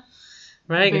in there.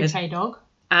 Very good. Bouquet dog.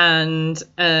 And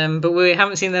but we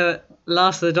haven't seen the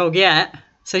last of the dog yet.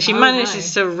 So she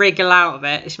manages to wriggle out of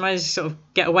it. She manages to sort of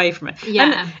get away from it.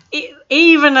 Yeah. And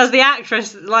even as the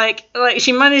actress, like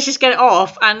she manages to get it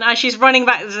off, and as she's running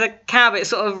back to the cab, it's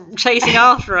sort of chasing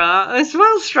after her. It's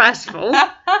well stressful.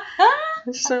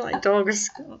 It's so like dogs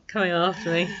coming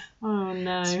after me. Oh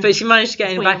no! But she managed to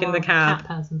get back in the cab. Cat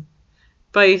person.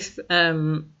 Both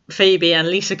Phoebe and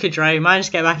Lisa Kudrow managed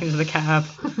to get back into the cab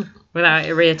without it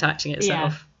reattaching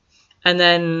itself. Yeah. And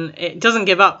then it doesn't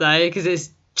give up though, because it's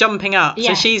jumping up.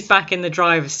 Yes. So she's back in the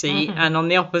driver's seat, and on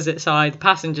the opposite side, the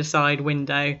passenger side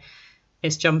window,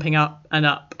 it's jumping up and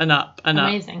up and up and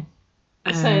Amazing.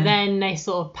 up. So then they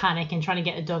sort of panic and trying to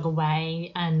get the dog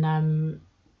away, and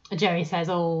Joey says,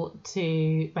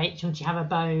 to Rachel, "Do you have a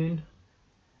bone?"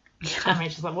 And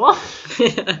Rachel's like, "What?"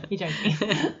 You're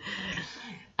joking.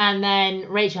 And then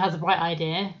Rachel has a bright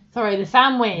idea. Throw the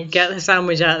sandwich. Get the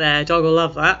sandwich out there. Dog will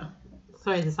love that.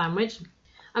 Throw the sandwich.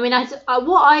 I mean,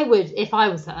 what I would, if I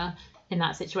was her in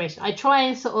that situation, I'd try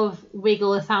and sort of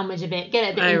wiggle the sandwich a bit, get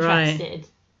it a bit interested. Right.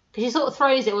 Because she sort of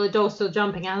throws it while the dog's still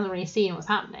jumping and hasn't really seen what's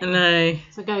happening. No.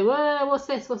 So go, whoa, what's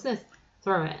this?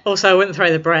 Throw it. Also, I wouldn't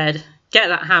throw the bread. Get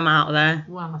that ham out of there.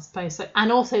 Well, I suppose so.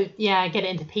 And also, get it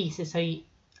into pieces so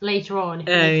later on, if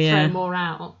you need to throw more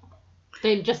out,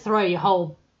 don't just throw your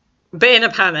whole... But in a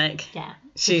panic. Yeah.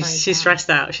 She's stressed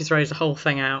out. She throws the whole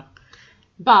thing out.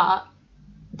 But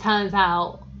turns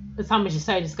out the sandwich is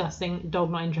so disgusting,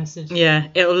 dog not interested. Yeah,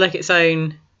 it'll lick its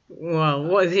own... Well,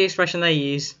 what is the expression they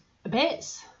use? A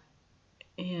bit?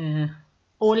 Yeah.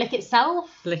 Or lick itself?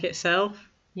 Lick itself?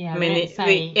 Yeah, I mean,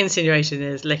 the insinuation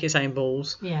is lick its own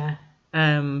balls. Yeah.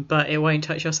 But it won't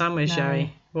touch your sandwich,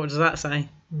 Joey. What does that say?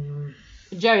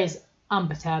 Joey's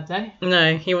unperturbed, though.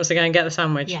 No, he wants to go and get the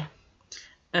sandwich. Yeah.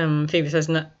 Phoebe says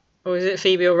no. Or is it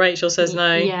Phoebe or Rachel says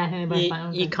no? Yeah, I think they're both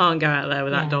like, you can't go out there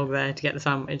with that dog there to get the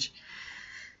sandwich.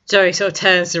 Joey sort of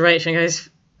turns to Rachel and goes,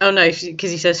 oh no, because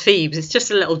he says, Phoebes, it's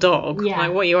just a little dog. Yeah.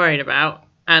 Like, what are you worried about?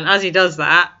 And as he does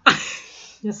that...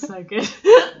 You're so good.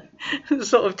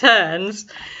 sort of turns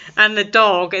and the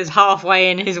dog is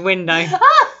halfway in his window.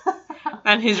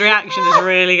 And his reaction is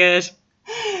really good.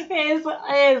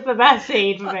 It is the best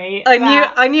scene for me.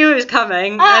 I knew it was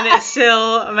coming, and it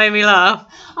still made me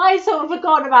laugh. I sort of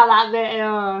forgot about that bit.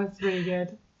 Oh, it's really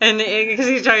good. And because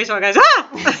he's Joey sort of goes,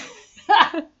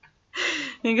 ah!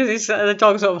 Because the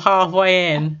dog's sort of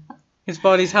halfway in. His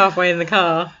body's halfway in the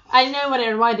car. I know what it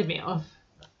reminded me of.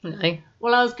 No.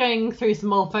 Well, I was going through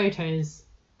some old photos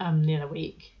the other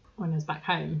week when I was back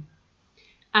home,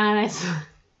 and I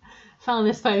found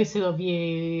this photo of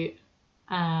you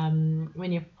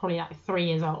when you're probably like 3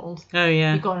 years old. Oh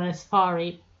yeah. You've gone on a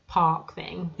safari park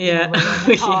thing. Yeah. Where you're in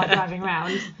the car driving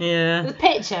around. Yeah. There's a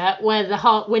picture where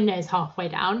the window's halfway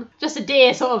down. Just a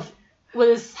deer sort of with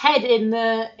his head in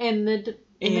the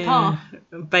car.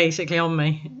 Basically on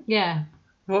me. Yeah.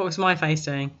 What was my face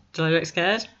doing? Did I look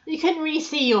scared? You couldn't really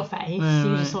see your face. Oh,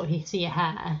 you just sort of see your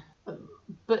hair.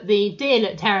 But the deer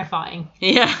looked terrifying.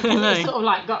 Yeah, I know. It's sort of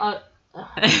like got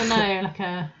I don't know, like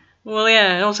a... Well,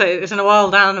 yeah, and also it's a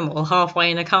wild animal halfway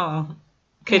in a car.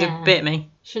 Could have bit me.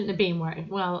 Shouldn't have been worried.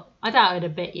 Well, I doubt it would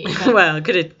have bit you. But... Well, it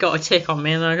could have got a tick on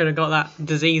me and I could have got that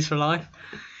disease for life.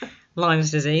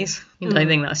 Lyme's disease. You don't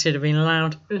think that should have been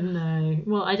allowed? No.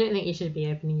 Well, I don't think you should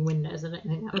be opening windows. I don't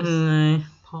think that was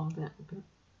part of it.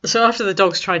 But... So after the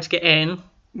dogs tried to get in,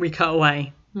 we cut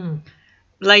away.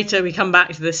 Later, we come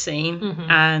back to this scene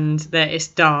and it's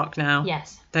dark now.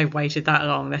 Yes. They've waited that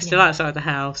long. They're still outside the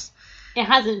house. It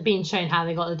hasn't been shown how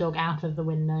they got the dog out of the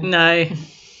window. No.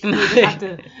 We just have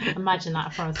to imagine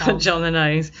that for ourselves. Punch it on the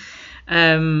nose.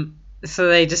 So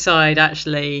they decide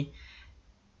actually...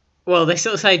 Well, they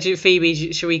sort of say to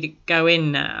Phoebe, should we go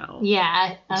in now?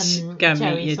 Yeah. Go and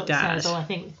Joey meet your sort dad. Of says, I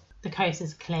think the coast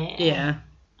is clear. Yeah.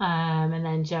 And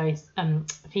then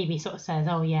Phoebe sort of says,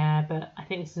 oh yeah, but I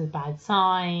think this is a bad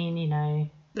sign, you know.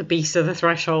 The beast of the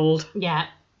threshold. Yeah.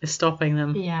 Is stopping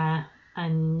them. Yeah.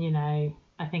 And, you know,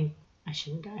 I think I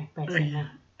shouldn't go, basically. Yeah.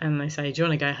 And they say, do you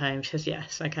want to go home? She says,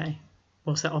 yes, okay.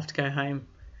 We'll set off to go home.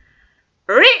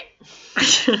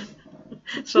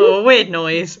 So a weird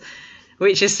noise,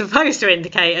 which is supposed to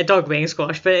indicate a dog being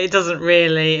squashed, but it doesn't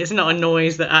really, it's not a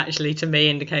noise that actually, to me,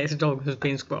 indicates a dog has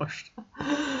been squashed.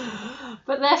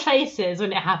 But their faces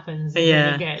when it happens are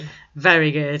really good.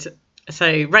 Very good.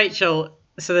 So Rachel,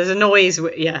 so there's a noise,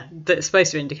 that's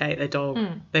supposed to indicate the dog,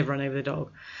 they've run over the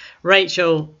dog.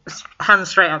 Rachel, hands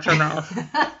straight up to her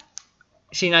mouth.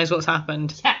 She knows what's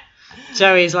happened. Yeah.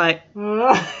 Joey's like,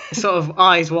 sort of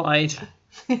eyes wide,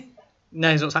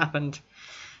 knows what's happened.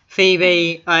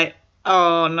 Phoebe, like,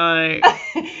 oh no,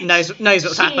 knows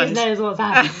what's happened. Knows what's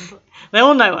happened. They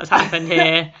all know what's happened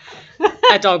here.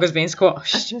 A dog has been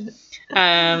squashed.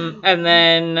 And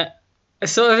then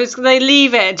sort of they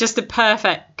leave it just a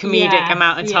perfect comedic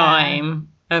amount of time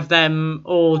of them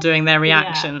all doing their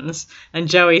reactions and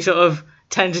Joey sort of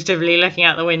tentatively looking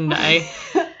out the window.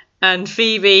 And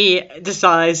Phoebe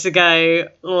decides to go,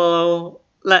 well,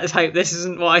 let's hope this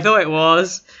isn't what I thought it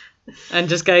was. And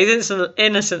just goes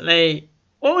innocently,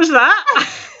 what was that?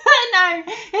 No,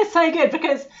 it's so good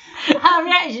because her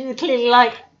reaction is clearly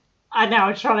like, I know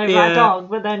I'm trying over my dog,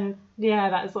 but then,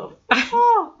 that sort of,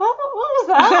 oh, what was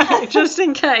that? Just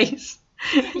in case.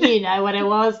 You know what it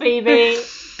was, Phoebe.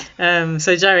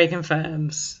 So Joey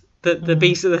confirms that the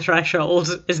beast of the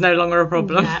threshold is no longer a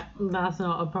problem. Yeah, that's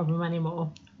not a problem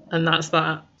anymore. And that's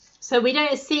that. So we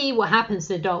don't see what happens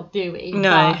to the dog, do we?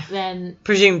 No. But then...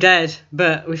 Presumed dead,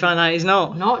 but we find out he's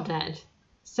not. Not dead.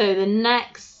 So the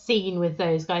next scene with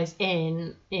those guys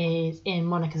is in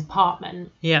Monica's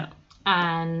apartment. Yeah.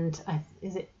 And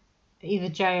is it either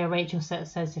Joey or Rachel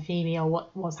says to Phoebe,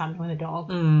 what's happening with the dog?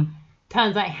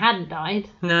 Turns out he hadn't died.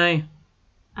 No.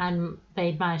 and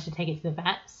they'd managed to take it to the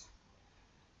vets,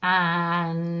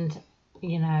 and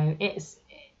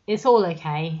it's all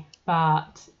okay,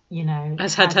 but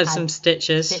It's had some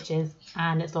stitches,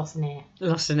 and it's lost an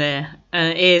ear.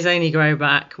 And ears only grow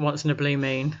back once in a blue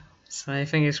moon, so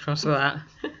fingers crossed for that.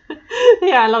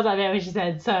 Yeah, I love that bit where she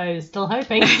said, "So still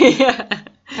hoping." Yeah.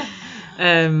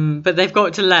 But they've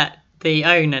got to let the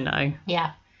owner know.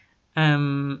 Yeah.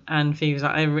 And Phoebe's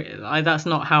like, that's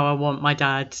not how I want my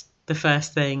dad the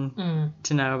first thing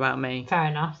to know about me. Fair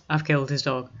enough. I've killed his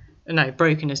dog. No,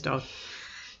 broken his dog.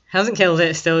 Hasn't killed it,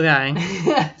 it's still going.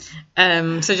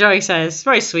 So Joey says,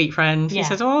 very sweet friend. He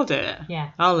says, I'll do it.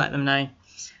 Yeah. I'll let them know.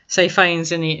 So he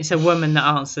phones and it's a woman that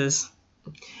answers.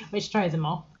 Which throws him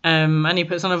off. And he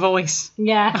puts on a voice.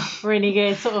 Yeah, really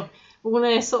good. Sort of one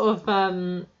of those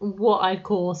what I'd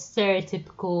call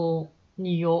stereotypical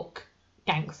New York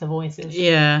gangster voices.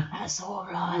 Yeah. That's all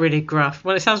right. Really gruff.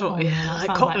 Well, it sounds like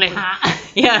Cockney.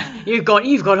 Yeah, you've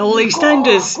got all these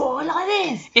standards. Like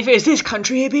this. If it was this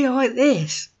country, it'd be like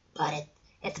this. But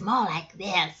it's more like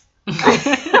this.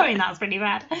 I mean, that's pretty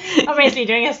bad. I'm basically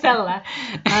doing Estelle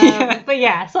there. But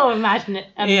yeah, sort of imagine it.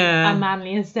 A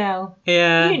manly Estelle.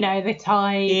 Yeah. The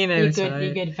type. Your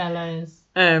good fellows.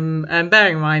 And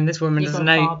bearing in mind, this woman doesn't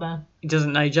know. Father. He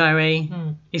doesn't know Joey.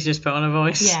 He's just put on a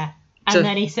voice. Yeah. And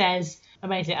then he says,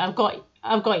 "Amazing! I've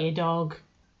got your dog.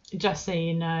 Just so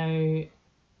you know,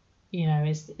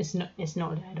 it's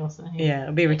not dead or something. Yeah,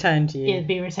 it'll be returned to you. It'll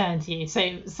be returned to you."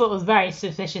 So sort of very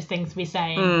suspicious things to be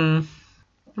saying.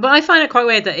 But I find it quite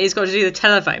weird that he's got to do the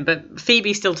telephone, but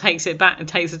Phoebe still takes it back and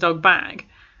takes the dog back.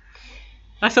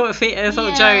 I thought Joey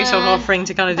was sort of offering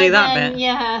to kind of do that bit.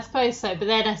 Yeah, I suppose so. But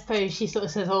then I suppose she sort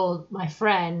of says, "Oh, my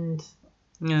friend."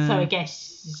 Yeah. So I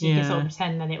guess she can sort of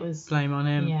pretend that it was blame on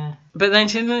him. Yeah. But then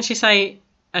didn't she say,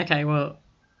 "Okay, well,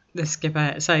 let's skip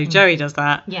ahead." So Joey does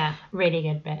that. Yeah, really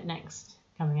good bit next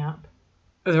coming up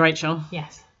with Rachel.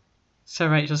 Yes. So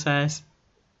Rachel says,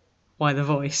 "Why the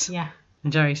voice?" Yeah.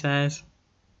 And Joey says,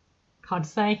 "Hard to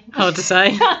say." Hard to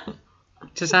say.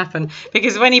 Just happened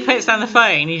because when he puts down the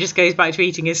phone, he just goes back to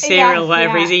eating his cereal,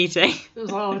 whatever he's eating.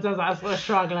 Does that sort of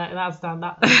shrug like that's done.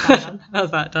 That's done. How's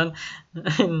that done?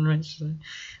 And Rachel,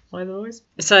 why the voice?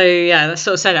 So yeah, that's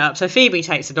sort of set it up. So Phoebe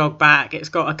takes the dog back. It's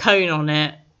got a cone on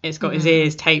it. It's got his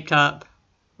ears taped up.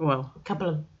 Well, a couple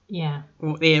of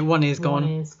one ear's gone. One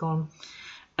ear's gone.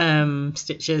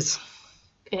 Stitches.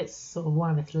 It's sort of one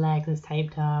of its legs is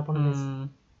taped up. One of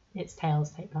its tail's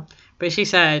taped up. But she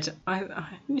said,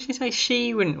 didn't she say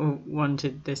she wouldn't have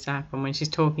wanted this to happen when she's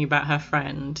talking about her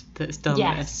friend that's done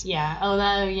this? Yeah.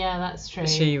 Although, yeah, that's true.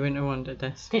 She wouldn't have wanted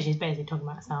this. Because she's basically talking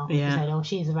about herself. Yeah. She said, "Oh,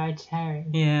 she's a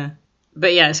vegetarian." Yeah.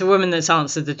 But yeah, it's a woman that's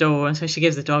answered the door, and so she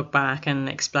gives the dog back and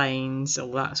explains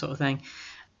all that sort of thing.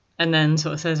 And then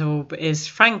sort of says, "Oh, but is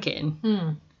Frank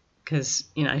in?" Because,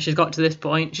 she's got to this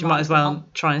point. She might as well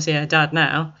try and see her dad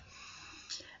now.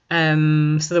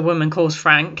 So the woman calls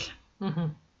Frank.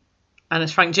 And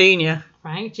it's Frank Jr.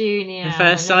 Frank Jr. The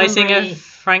first sighting of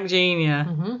Frank Jr.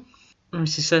 And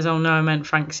she says, "Oh, no, I meant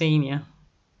Frank Sr."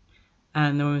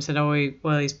 And the woman said, "Oh,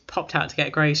 he's popped out to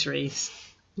get groceries."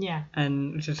 Yeah.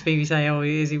 And Phoebe say, "Oh,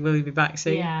 will he be back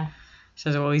soon?" Yeah. She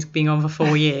says, "Well, he's been on for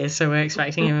 4 years, so we're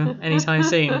expecting him anytime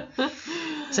soon."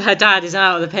 So her dad is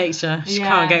out of the picture. She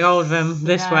can't get hold of him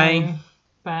this way.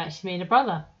 But she made a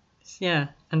brother. Yeah.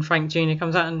 And Frank Jr.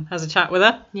 comes out and has a chat with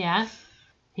her. Yeah.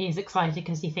 He's excited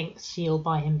because he thinks she'll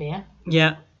buy him beer.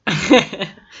 Yeah.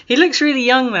 He looks really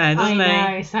young there, doesn't he?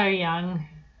 I know, so young.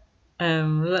 A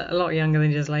lot younger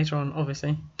than he does later on,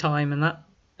 obviously. Time and that.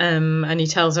 And he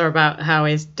tells her about how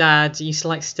his dad used to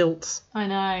like stilts. I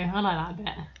know. I like that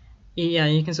bit. Yeah,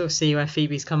 you can sort of see where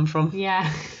Phoebe's come from. Yeah.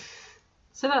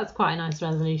 So that's quite a nice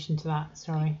resolution to that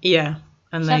story. Yeah.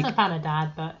 And she hasn't found a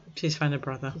dad, but she's found a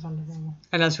brother. She's found a brother.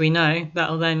 And as we know,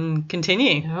 that'll then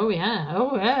continue. Oh yeah.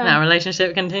 That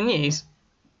relationship continues.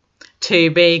 To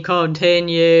be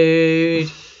continued.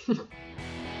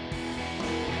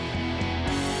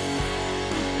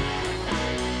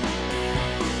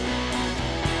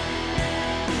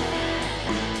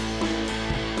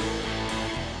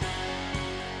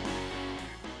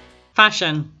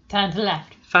 Fashion. Turn to the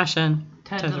left. Fashion.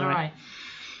 Turn to the right.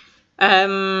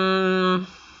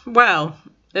 Well,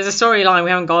 there's a storyline we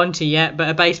haven't gone to yet, but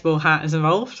a baseball hat is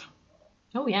involved.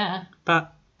 Oh yeah.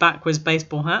 But backwards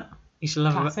baseball hat. I used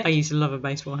to love a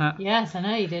baseball hat. Yes, I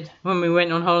know you did. When we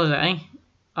went on holiday,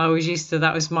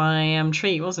 that was my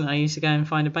treat, wasn't it? I used to go and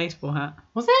find a baseball hat.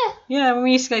 Was it? Yeah, when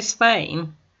we used to go to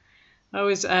Spain, I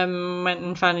always went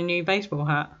and found a new baseball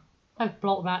hat. I've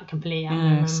blocked that completely.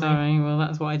 Yeah, sorry. Well,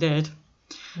 that's what I did.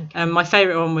 Okay. My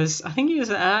favourite one was, I think it was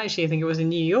a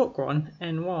New York one,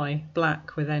 NY,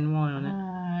 black with NY on it.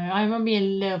 I remember a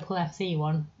Liverpool FC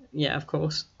one. Yeah, of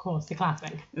course. Of course, the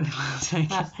classic. That's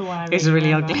the one I It was a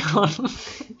really remember. ugly one.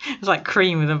 It was like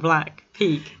cream with a black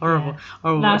peak. Horrible. Yeah.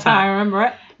 Horrible. That's how I remember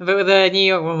it. But the New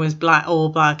York one was black, all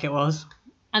black it was.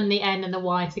 And the N and the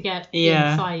Y to get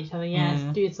inside each other. Yes,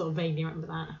 Yeah. do sort of vaguely remember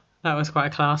that. That was quite a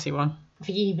classy one.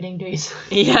 For evening dues.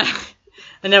 Yeah.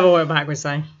 I never worked backwards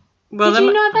though. Well, Did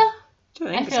you know that?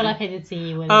 I I feel like I did see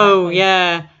you with it. Oh,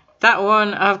 yeah. That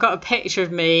one, I've got a picture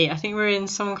of me. I think we're in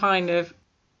some kind of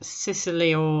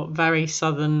Sicily or very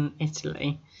southern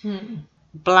Italy.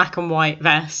 Black and white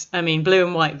vest. I mean, blue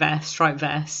and white vest, striped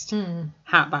vest.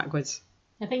 Hat backwards.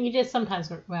 I think you did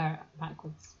sometimes wear it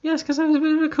backwards. Yes, because I was a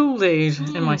bit of a cool dude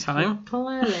in my time.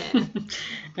 Clearly.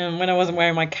 When I wasn't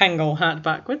wearing my Kangol hat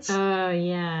backwards. Oh,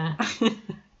 yeah.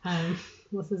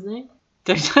 What's his name?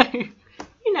 Don't know.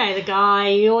 You know the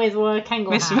guy who always wore a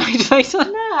Kangol Mr. hat. Motivator?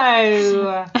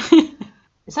 No.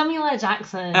 Samuel L.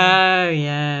 Jackson. Oh,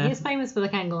 yeah. He's famous for the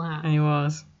Kangol hat. He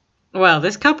was. Well,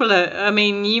 there's a couple of... I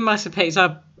mean, you must have picked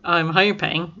up, I'm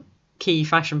hoping, key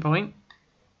fashion point.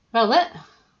 Velvet?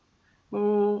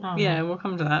 Well, yeah, no. we'll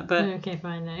come to that. But Okay,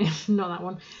 fine, no. Not that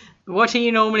one. what are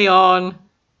you normally on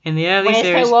in the early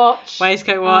series? Waistcoat watch.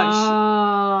 Waistcoat watch.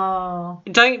 Oh.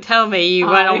 Don't tell me you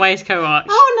went on waistcoat watch.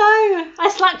 Oh, no. I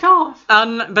slacked off.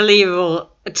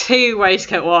 Unbelievable. 2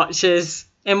 waistcoat watches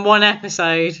in one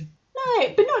episode. No,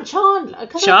 but not Chandler.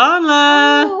 Chandler!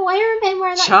 I remember him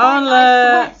wearing that Chandler.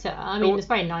 quite nice sweater. I mean, it's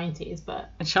very 90s,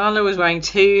 but... Chandler was wearing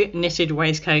 2 knitted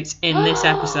waistcoats in this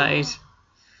episode.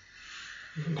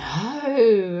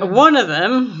 No. One of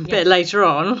them, a bit later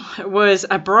on, was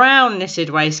a brown knitted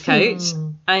waistcoat,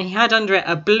 and he had under it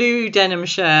a blue denim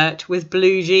shirt with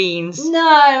blue jeans. No,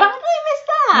 how did I miss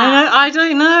that?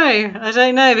 I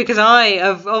don't know, because I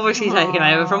have obviously taken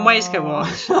over from Waistcoat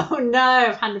Watch. Oh no,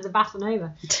 I've handed the baton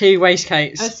over. 2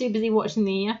 waistcoats. I was too busy watching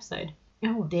the episode.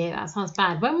 Oh dear, that sounds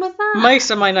bad. When was that?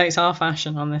 Most of my notes are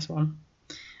fashion on this one.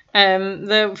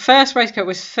 The first waistcoat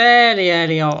was fairly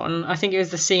early on. I think it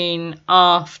was the scene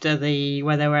after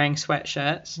where they're wearing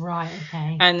sweatshirts. Right,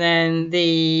 okay. And then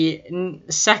the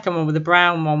second one with the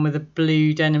brown one with the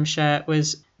blue denim shirt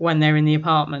was when they're in the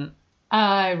apartment.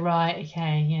 Oh, right,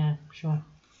 okay, yeah, sure.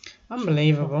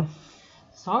 Unbelievable.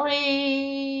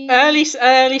 Sorry. Early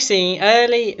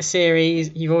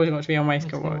series, you've always got to be on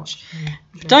Waistcoat Watch. Yeah,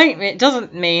 sure. It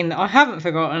doesn't mean that I haven't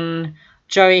forgotten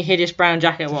Joey Hideous Brown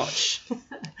Jacket Watch.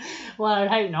 Well, I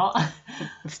hope not.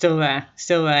 Still there.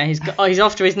 He's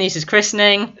off to his niece's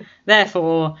christening,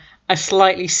 therefore a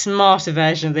slightly smarter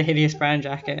version of the Hideous Brown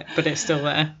Jacket, but it's still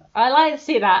there. I like to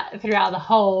see that throughout the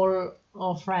whole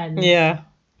of Friends. Yeah.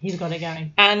 He's got it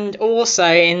going. And also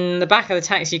in the back of the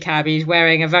taxi cab, he's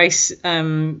wearing a very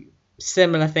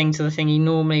similar thing to the thing he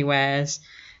normally wears.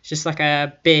 It's just like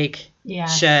a big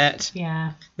shirt.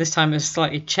 Yeah. This time it was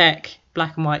slightly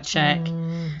black and white check,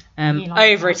 like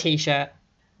over that. a t-shirt.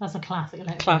 That's a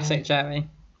classic. Classic Joey.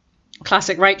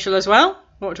 Classic Rachel as well.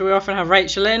 What do we often have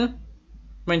Rachel in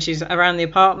when she's around the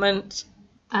apartment?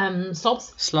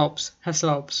 Slobs. Slobs. Her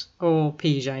slobs. Or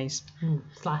PJs.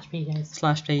 Slash PJs.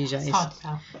 Slash PJs. It's hard to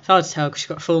tell. It's hard to tell because she's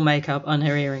got full makeup and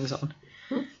her earrings on.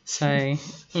 So you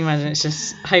imagine it's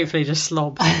just hopefully just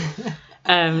slobs.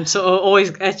 Sort of always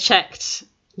a checked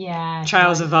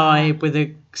trouser vibe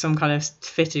with some kind of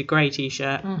fitted grey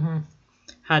t-shirt.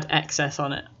 Had excess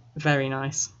on it. Very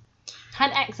nice.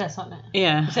 Had excess on it?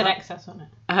 Yeah. You said excess on it?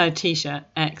 Her t-shirt,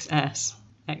 XS.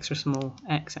 Extra small,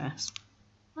 XS.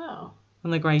 Oh.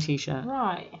 On the grey t-shirt.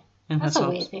 Right. And That's a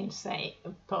slobs. weird thing to say.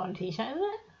 Put on a t-shirt, isn't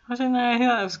it? I don't know. I think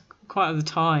that was quite at the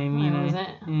time, you know. Was it?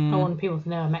 Yeah. I want people to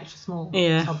know I'm extra small.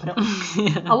 Yeah. So I'll put it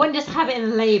on. I wouldn't just have it in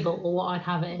the label, or what I'd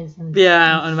have it is in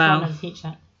out and about. front of the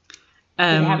t-shirt. Do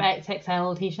they have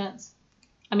XXL t-shirts?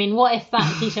 I mean, what if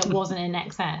that t-shirt wasn't in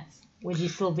XS? Would you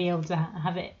still be able to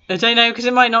have it? I don't know, because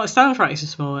it might not stand for extra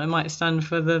small. It might stand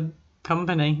for the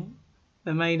company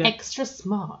that made it. Extra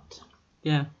smart.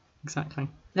 Yeah, exactly.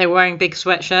 They were wearing big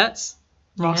sweatshirts.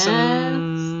 Ross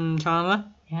and Chandler.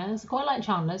 Yes, quite like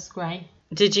Chandler's. Grey.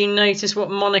 Did you notice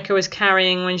what Monica was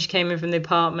carrying when she came in from the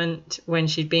apartment when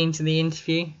she'd been to the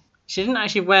interview? She didn't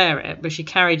actually wear it, but she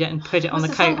carried it and put it on the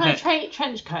coat hook. Kind of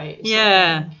trench coat.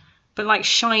 Yeah, but like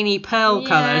shiny pearl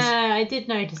colours. Yeah, I did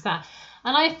notice that.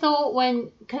 And I thought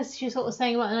because she was sort of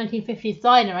saying about the 1950s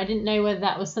diner, I didn't know whether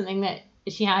that was something that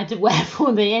she had to wear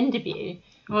for the interview.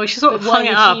 Well, she sort of hung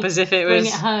it up as if it was...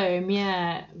 Bring it home,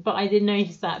 yeah. But I did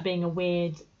notice that being a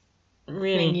weird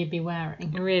thing you'd be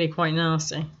wearing. Really quite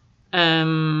nasty.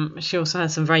 She also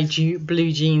had some very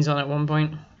blue jeans on at one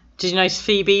point. Did you notice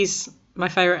Phoebe's my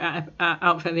favourite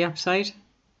outfit of the episode?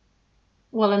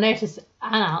 Well, I noticed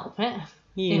an outfit.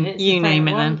 You name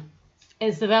it then.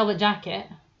 It's the velvet jacket.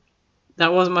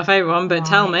 That wasn't my favourite one, but Right.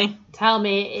 tell me. Tell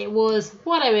me, it was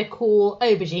what I would call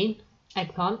aubergine,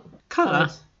 eggplant. Colour?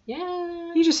 Coloured.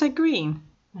 Yeah. You just said green.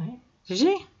 No. Did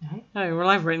you? No. Oh, well,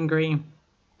 I've written green.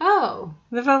 Oh.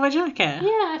 The velvet jacket? Yeah,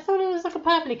 I thought it was like a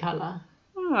purpley colour.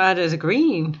 Oh, I had it as a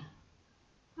green.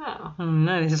 Oh. Oh,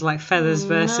 no, this is like feathers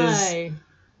versus No.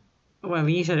 whatever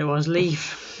you said it was,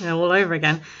 leaf. All over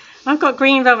again. I've got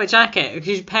green velvet jacket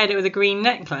because you paired it with a green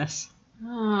necklace.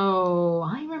 Oh,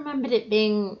 I remembered it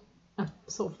being a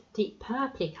sort of deep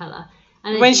purpley colour.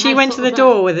 And When it she had went to sort the of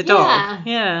door with the dog. Yeah.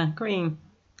 Yeah, green.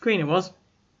 Green it was.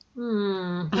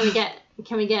 Can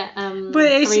we get a But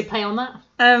it's- replay on that?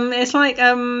 It's like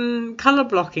colour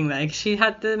blocking though, 'cause she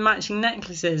had the matching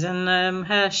necklaces and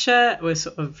her shirt was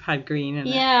sort of had green in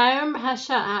it. Yeah, I remember her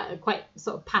shirt had quite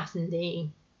sort of patterned-y.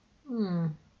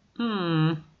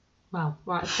 Well,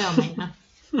 right, tell me now.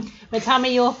 But tell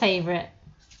me your favourite.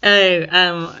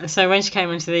 So when she came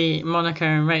into the Monica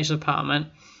and Rachel apartment,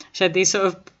 she had these sort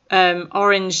of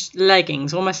orange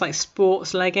leggings, almost like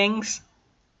sports leggings.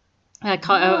 They had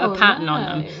quite a pattern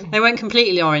on them. They weren't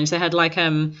completely orange. They had like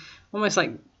almost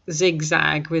like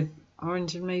zigzag with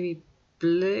orange and maybe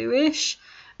bluish,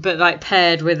 but like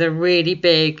paired with a really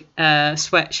big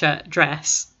sweatshirt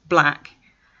dress, black.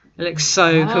 It looks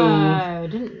so cool. Oh,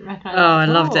 didn't recognise Oh, I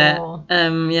that loved at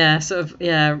it.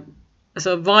 Yeah, a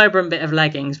sort of vibrant bit of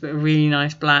leggings, but a really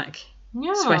nice black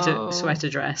sweater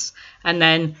dress, and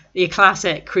then your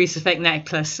classic crucifix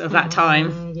necklace of that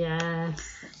time. Yes.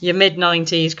 Your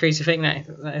mid-90s crucifix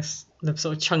necklace, the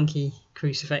sort of chunky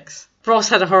crucifix. Ross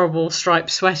had a horrible striped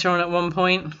sweater on at one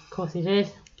point. Of course he did.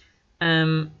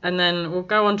 And then we'll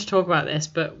go on to talk about this,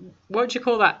 but what do you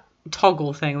call that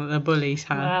toggle thing that the bullies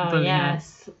had? Oh,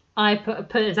 yes. I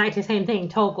put exactly the same thing,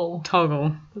 toggle.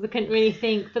 Toggle. Because I couldn't really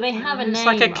think, but they have a name. It's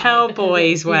like a right,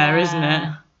 cowboy's because wear, isn't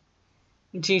it?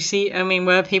 Do you see,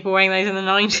 were people wearing those in the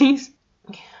 90s?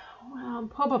 Well,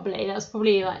 probably. That's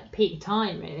probably like peak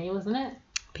time, really, wasn't it?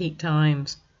 Peak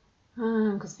times.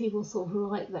 Because people sort of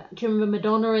like that. Do you remember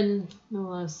Madonna in,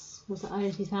 was it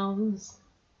early 2000s?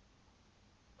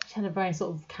 She had a very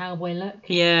sort of cowboy look.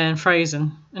 Yeah, and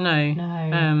Frozen. No.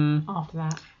 No. After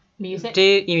that. Music?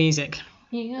 Music.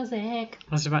 Music.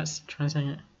 I was about to try and sing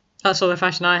it. That's all the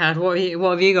fashion I had. What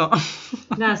have you got?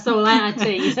 That's all I had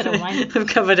too. You said all mine. I've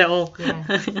covered it all.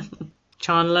 Yeah.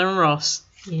 Chandler and Ross.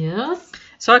 Yes.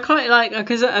 So I quite like,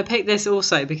 because I picked this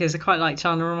also because I quite like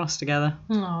Chandler and Ross together.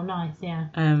 Oh, nice, yeah.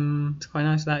 It's quite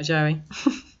nice without Joey.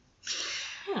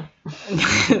 Yeah.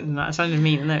 That sounded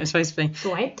mean, and it was supposed to be.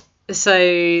 Great.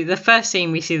 So the first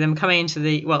scene we see them coming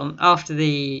into after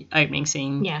the opening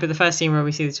scene, Yeah. but the first scene where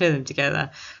we see the two of them together,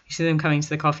 we see them coming to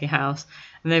the coffee house,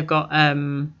 and they've got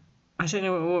I don't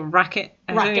know what racket.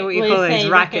 I don't know what you call those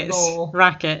rackets.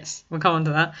 Rackets. We'll come on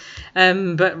to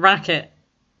that. But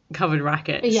covered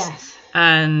rackets. Yes.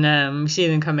 And we see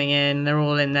them coming in. They're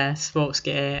all in their sports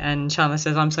gear, and Chandler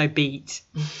says, "I'm so beat."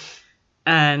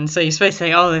 And so you're supposed to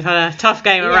say, "Oh, they've had a tough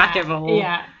game of racquetball."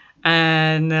 Yeah.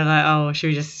 And they're like, "Oh, should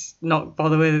we just not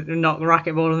bother with knock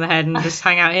racquetball on the head and just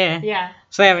hang out here?" Yeah.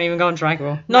 So they haven't even gone to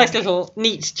racquetball. Nice little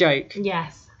neat joke.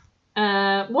 Yes.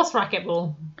 What's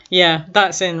racquetball? Yeah,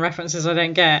 that's in references I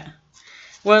don't get.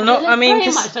 Well, It not. looks I mean,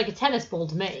 very much like a tennis ball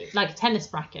to me, like a tennis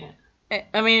racket.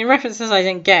 I mean, references I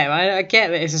didn't get. I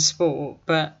get that it's a sport,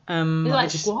 but Is it I like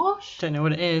just squash? don't know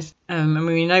what it is. I mean,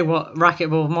 we know what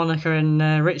racquetball Monica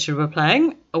and Richard were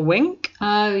playing. A wink,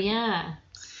 Oh yeah.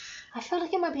 I feel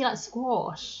like it might be like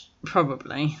squash.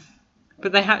 probably.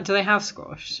 But do they have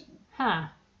squash? Huh.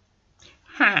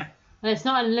 Ha. And it's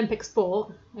not an Olympic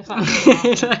sport. If that's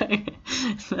what you're asking.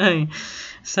 No,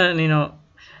 certainly not.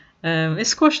 Is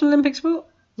squash an Olympic sport?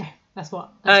 No, that's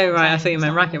what. Oh, right, I I'm thought you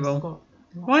saying. meant It's not racquetball. a sport.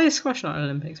 Why is squash not an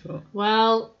Olympic sport?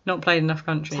 Well, Not played in enough take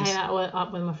countries. that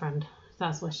up with my friend.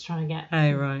 That's what she's trying to get.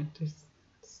 Oh, right. To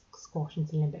squash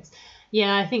into the Olympics.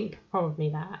 Yeah, I think probably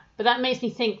that. But that makes me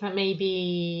think that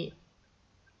maybe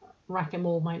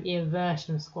racquetball might be a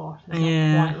version of squash. It's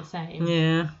not quite the same.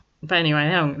 Yeah. But anyway,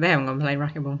 they haven't gone and played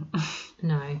racquetball.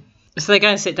 No. So they go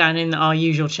and sit down in our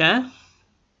usual chair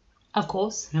Of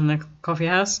course. in the coffee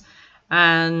house,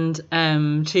 and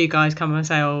two guys come and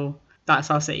say, "Oh,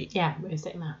 that's our seat." Yeah, we're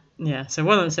sitting there. Yeah. So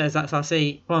one of them says, "That's our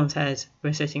seat." One says,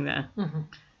 "We're sitting there." Mm-hmm.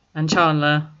 And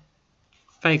Chandler,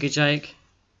 very good joke,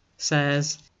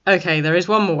 says, "Okay, there is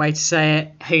one more way to say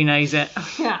it. Who knows it?"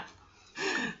 Yeah.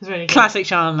 It's really good. Classic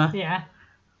Chandler. Yeah.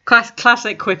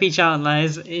 Classic quippy Chandler.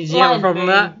 Is you have a problem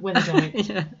with that? With a joke.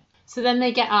 Yeah. So then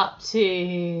they get up to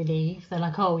leave. They're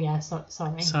like, "Oh yeah,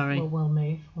 sorry. Sorry. We'll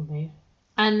move.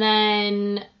 And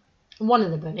then one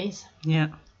of the bullies, Yeah.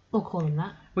 we'll call him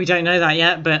that, We don't know that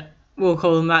yet, but we'll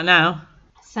call them that now.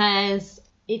 says,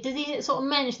 does he sort of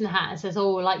mention the hat and says,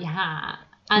 "Oh, I like your hat"?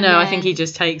 And no, I think he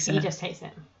just takes it. He just takes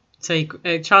it. So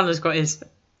Chandler's got his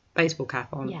baseball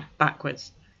cap on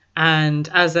backwards. And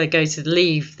as they go to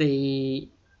leave the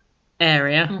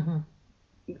area,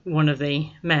 one of the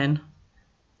men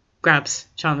grabs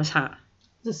Chandler's hat.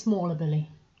 The smaller bully.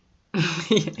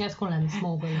 Let's call him the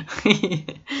small bully.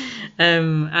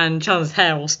 And Chandler's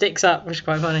hair all sticks up, which is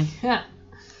quite funny.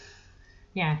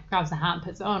 Yeah, grabs the hat and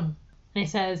puts it on. And he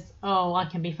says, "Oh, I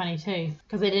can be funny too."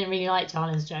 Because they didn't really like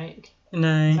Chandler's joke.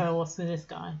 No. So what's with this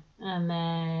guy? And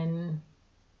then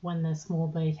when the small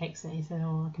bully takes it, he said,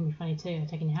 "Oh, I can be funny too. I'm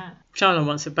taking your hat." Chandler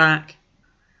wants it back.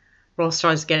 Ross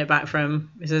tries to get it back from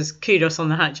him. He says, "Kudos on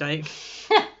the hat joke."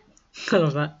 I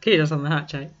love that. Kudos on the hat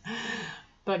joke.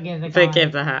 But give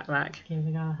the hat back. Give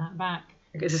the guy the hat back.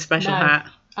 It's a special hat.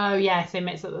 Oh, yes, they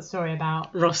mix up the story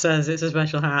about... Ross says it's a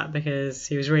special hat because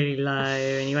he was really low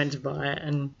and he went to buy it,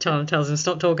 and Chandler tells him,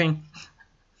 "Stop talking."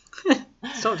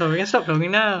 Stop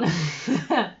talking now.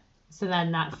 So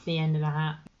then that's the end of the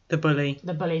hat. The bully.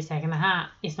 The bully's taking the hat.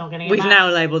 He's not getting it We've back. now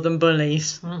labelled them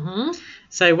bullies. Mm-hmm.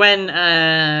 So when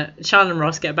Chandler and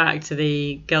Ross get back to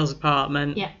the girls'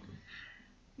 apartment... Yeah.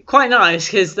 Quite nice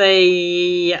because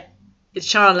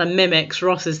Chandler mimics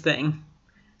Ross's thing.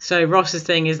 So Ross's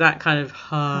thing is that kind of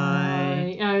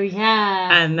hi. Oh,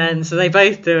 yeah. And then so they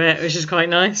both do it, which is quite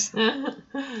nice. A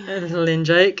little in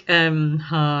joke.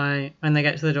 Hi, when they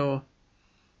get to the door.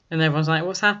 And everyone's like,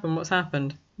 "What's happened? What's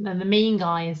happened?" And then the mean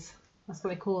guys. That's what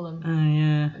they call them. Oh,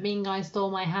 yeah. The mean guy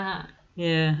stole my hat.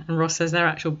 Yeah, and Ross says they're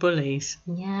actual bullies.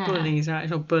 Yeah. Bullies are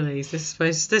actual bullies. This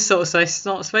sort of stuff's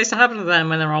not supposed to happen to them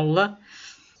when they're older.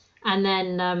 And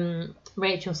then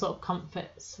Rachel sort of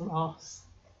comforts Ross.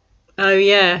 Oh,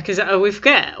 yeah, because we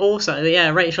forget also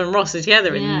that, Rachel and Ross are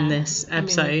together in this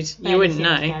episode. You wouldn't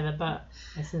know. Together, but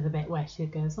this is the bit where she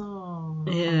goes, "Oh."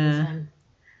 Yeah.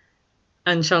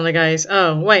 And Chandler goes,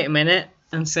 "Oh, wait a minute."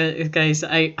 And so it goes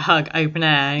hug open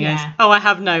air. And he goes, "Oh, I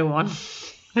have no one."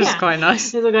 Which is quite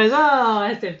nice. He goes, "Oh,"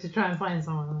 as if to try and find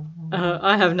someone.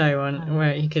 I have no one.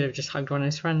 Where he could have just hugged one of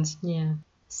his friends. Yeah.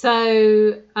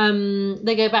 So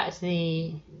they go back to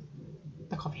the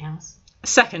coffee house. A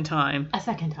second time.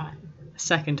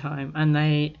 And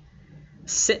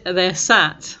they're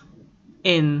sat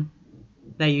in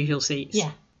their usual seats. Yeah.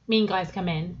 Mean guys come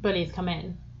in, bullies come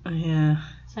in. Oh, yeah.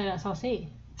 So that's our seat.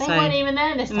 They weren't even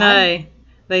there this time. No.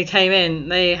 They came in,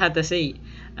 they had the seat.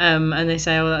 And they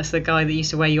say, "Oh, that's the guy that used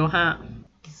to wear your hat."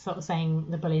 Sort of saying,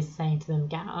 the bullies are saying to them,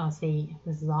 "Get out of our seat,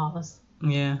 this is ours."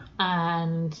 Yeah.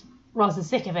 And Ross is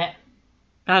sick of it.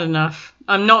 Had enough.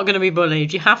 I'm not going to be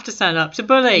bullied. You have to stand up to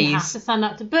bullies. You have to stand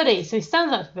up to bullies. So he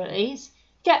stands up to bullies,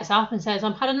 gets up and says,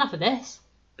 "I've had enough of this."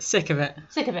 Sick of it.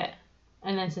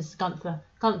 And then says, Gunther,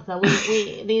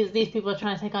 these people are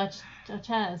trying to take our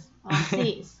chairs, our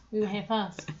seats. We were here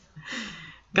first.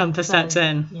 Gunther steps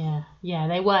in. Yeah,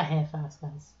 they were here first,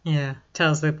 guys. Yeah,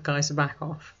 tells the guys to back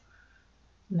off.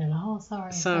 And they're like, "Oh,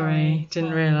 sorry,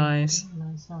 didn't realise."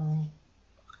 No, sorry.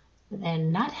 But they're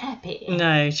not happy.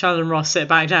 No, Chandler and Ross sit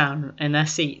back down in their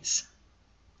seats.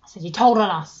 I said, "You told on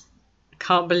us."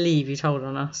 Can't believe you told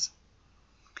on us.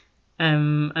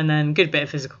 And then good bit of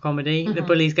physical comedy. The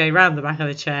bullies go round the back of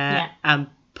the chair and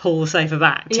pull the sofa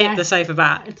back, tip the sofa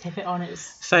back. Tip it on its.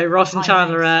 So Ross and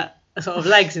Chandler are sort of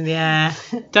legs in the air,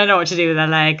 don't know what to do with their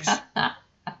legs. It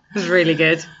was really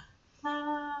good.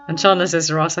 And Chandler says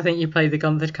to Ross, "I think you played the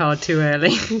Gunther card too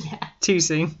early." Too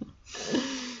soon.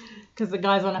 Because the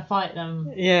guys want to fight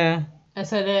them. Yeah. And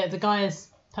so the guys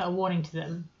put a warning to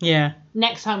them. Yeah.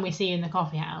 Next time we see you in the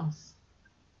coffee house.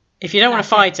 If you don't want to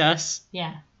fight us.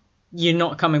 Yeah. You're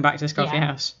not coming back to this coffee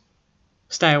house.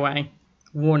 Stay away.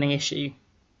 Warning issue.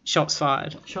 Shots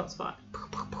fired. So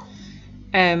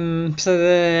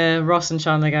the Ross and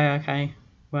Chandler go, "Okay,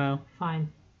 well,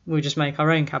 fine. We'll just make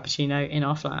our own cappuccino in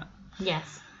our flat."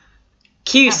 Yes.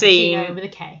 Q scene with a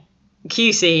K.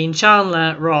 Q scene.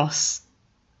 Chandler, Ross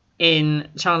in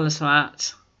Chandler's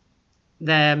flat.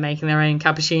 They're making their own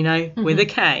cappuccino with a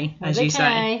K, as you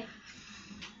say.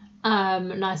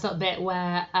 Nice little bit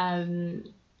where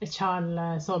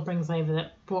Chandler sort of brings over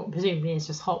that presumably is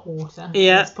just hot water at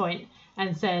this point,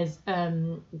 and says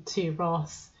to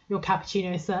Ross, "Your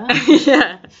cappuccino, sir."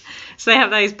 Yeah. So they have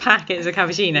those packets of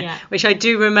cappuccino, which I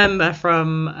do remember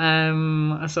from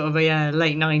a sort of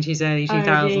late 90s, early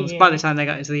 2000s, by the time they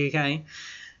got into the UK.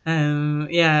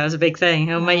 It was a big thing.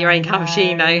 You'll make your own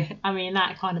cappuccino. I mean,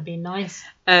 that kind of be nice.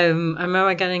 I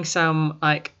remember getting some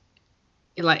like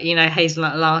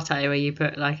hazelnut latte where you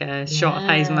put like a shot of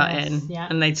hazelnut in,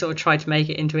 and they'd sort of tried to make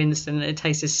it into instant and it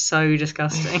tasted so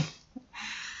disgusting.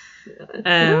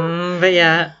 But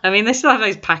yeah, I mean, they still have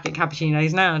those packet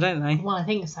cappuccinos now, don't they? Well, I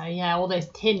think so, yeah. All those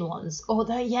tin ones. Or,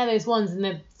 those ones in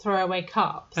the throwaway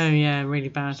cups. Oh, yeah, really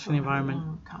bad for the environment.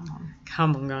 Oh, come on.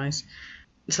 Come on, guys.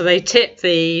 So they tip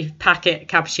the packet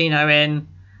cappuccino in,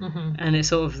 and it's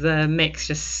sort of the mix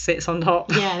just sits on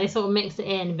top. Yeah, they sort of mix it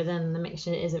in, but then the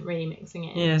mixture isn't really mixing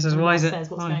it in. Yeah, so why is it? Says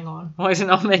what's going on. Why is it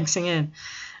not mixing in?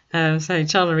 So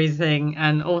Chandler reads the thing,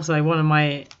 and also one of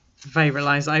my favourite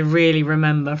lines that I really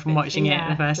remember from watching it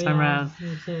the first time round.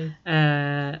 Me too.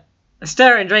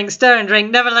 Stir and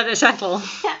drink, never let it settle.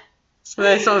 Yeah. So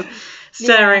they're sort of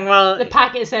stirring while the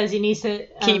packet says you need to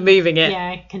keep moving it.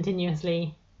 Yeah,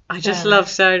 continuously. I just love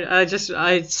this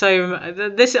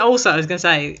also, I was going to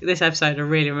say, this episode I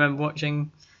really remember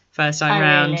watching first time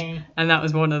round. Really? And that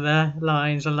was one of the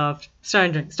lines I loved. Stir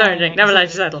and drink, never let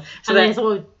it settle. So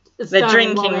they're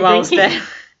drinking whilst they're...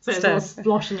 So it's all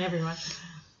sloshing everywhere. At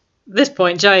this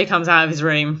point, Joey comes out of his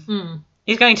room.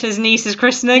 He's going to his niece's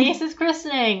christening. Niece's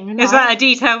christening. Is that a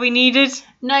detail we needed?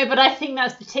 No, but I think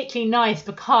that's particularly nice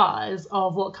because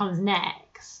of what comes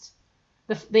next.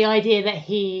 The idea that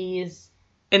he's...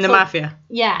 In the mafia?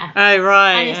 Yeah. Oh,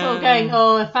 right. And it's sort of going,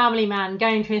 a family man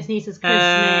going to his niece's christening.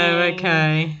 Oh,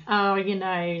 okay.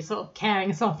 Oh, sort of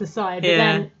caring soft aside. But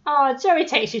then, Joey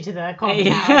takes you to the coffee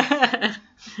house.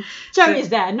 Joey's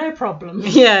there, no problem.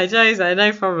 Yeah, Joey's there,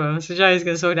 no problem. So Joey's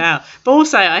going to sort it out. But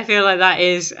also, I feel like that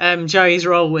is Joey's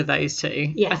role with those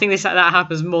two. Yeah. I think that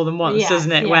happens more than once, doesn't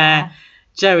it? Yeah. Where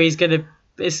Joey's going to...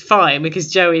 It's fine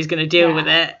because Joey's going to deal with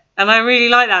it. And I really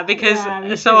like that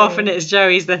because so often it's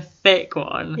Joey's the thick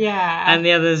one. Yeah. And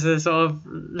the others are sort of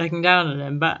looking down on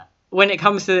him. But when it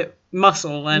comes to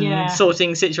muscle and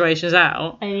sorting situations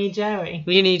out... I need Joey.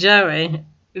 You need Joey.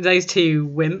 Those two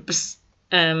wimps.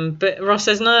 But Ross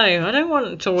says, no, I don't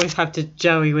want to always have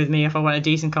Joey with me if I want a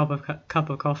decent cup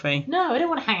of coffee. No, I don't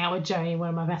want to hang out with Joey, one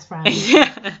of my best friends.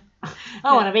 Yeah.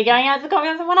 I want to be going out to the coffee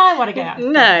house when I want to go out to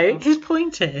the No, his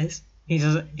point is... He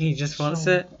just wants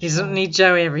it. He doesn't need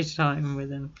Joey every time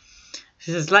with him.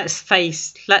 She says, let's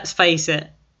face it.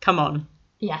 Come on.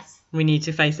 Yes. We need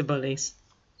to face the bullies.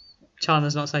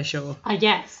 Chandler's not so sure. I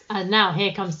guess. And now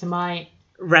here comes to my...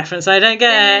 Reference I don't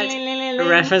get.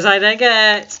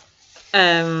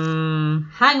 Hang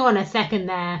on a second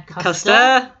there,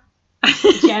 Custer.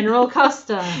 General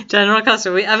Custer. General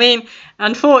Custer. I mean,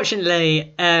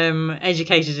 unfortunately,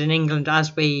 educated in England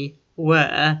as we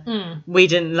were, we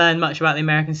didn't learn much about the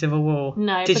American Civil War.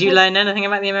 No. Did you learn anything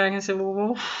about the American Civil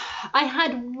War? I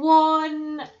had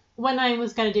one when I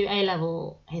was going to do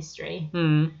A-level history.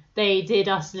 They did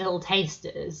us little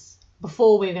tasters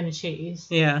before we were going to choose.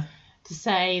 Yeah. To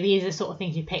say these are the sort of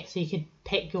things you pick, so you could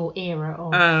pick your era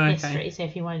of history. So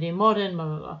if you want to do modern, blah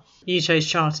blah blah. You chose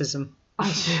Chartism.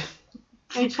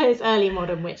 I chose early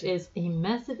modern, which is a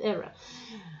massive era.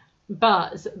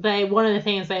 But one of the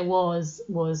things there was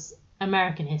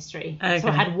American history. Okay. So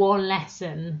I had one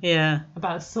lesson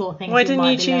about the sort of things. Why didn't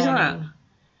you choose that?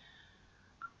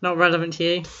 Not relevant to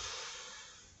you?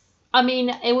 I mean,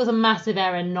 it was a massive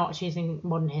error not choosing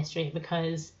modern history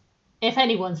because if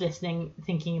anyone's listening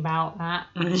thinking about that,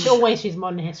 you should always choose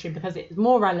modern history because it's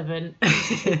more relevant,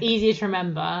 it's easier to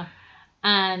remember,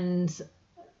 and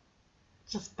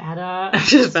just better.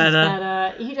 Just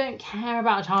better. You don't care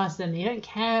about Charleston. You don't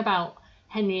care about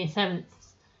Henry VII's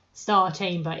Star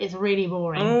Chamber. It's really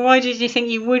boring. Why did you think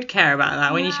you would care about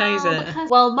that when you chose it? Because,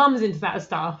 Mum's into that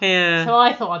stuff. Yeah. So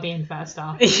I thought I'd be into that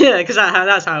stuff. Yeah, because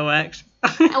that's how it works.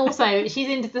 Also, she's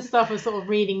into the stuff of sort of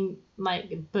reading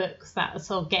like books that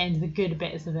sort of get into the good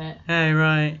bits of it. Oh,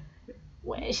 right.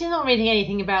 She's not reading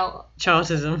anything about...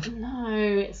 Chartism.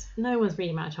 No one's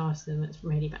reading about Chartism. It's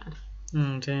really bad.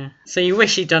 Oh dear. So you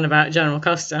wish you'd done about General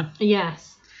Custer?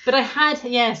 Yes. But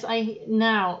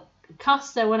now,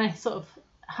 Custer, when I sort of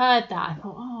heard that, I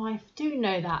thought, I do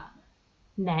know that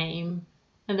name.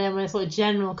 And then when sort of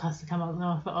General Custer came up,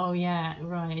 I thought, oh yeah,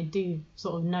 right, I do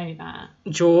sort of know that.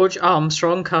 George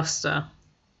Armstrong Custer.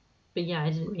 But yeah, I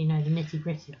didn't really know the nitty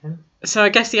gritty of him. So I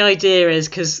guess the idea is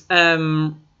because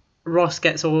Ross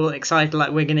gets all excited,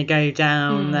 like we're going to go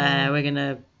down there, we're going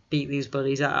to beat these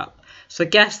bullies up. So I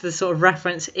guess the sort of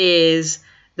reference is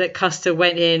that Custer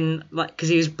went in like because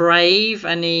he was brave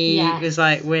and he was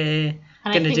like, we're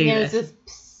going to do this. There's a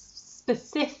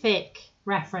specific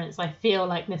reference. I feel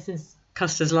like this is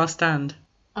Custer's Last Stand.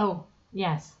 Oh,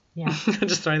 yes. Yeah. I'll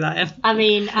just throw that in. I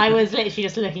mean, I was literally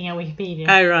just looking at Wikipedia.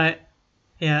 Oh, right.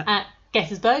 Yeah. At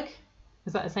Gettysburg.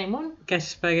 Was that the same one?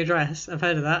 Gettysburg Address. I've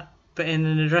heard of that, but in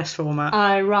an address format.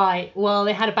 Oh, right. Well,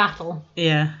 they had a battle.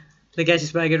 Yeah. The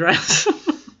Gettysburg Address.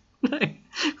 No.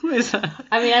 Is that...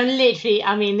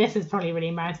 I mean, this is probably really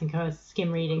American because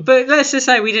skim reading. But let's just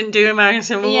say we didn't do American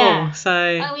Civil War, so...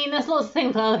 I mean, there's lots of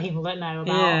things that other people don't know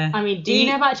about. Yeah. I mean, do you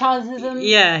know about Chartism?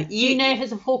 Yeah. Do you know if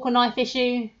it's a fork or knife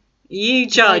issue? You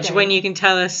judge when you can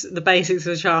tell us the basics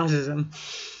of Chartism.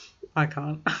 I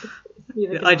can't.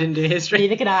 I didn't do history.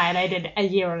 Neither can I, and I did a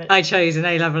year on it. I chose an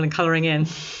A-level in colouring in.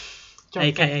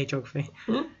 Geography. AKA geography.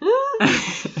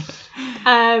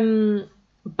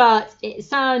 But it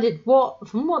sounded,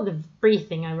 from what the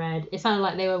briefing I read, it sounded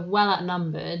like they were well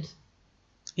outnumbered.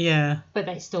 Yeah. But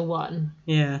they still won.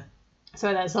 Yeah.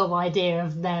 So that sort of idea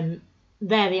of them,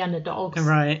 they're the underdogs.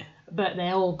 Right. But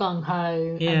they're all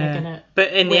gung-ho. Yeah. And they're gonna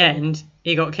but in win. the end,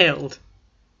 he got killed.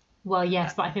 Well,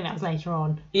 yes, but I think that was later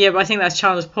on. Yeah, but I think that's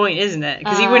Chandler's point, isn't it?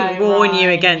 Because he wouldn't warn you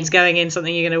against going in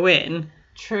something you're going to win.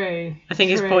 True. I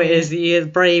think his point is that your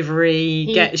bravery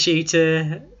gets you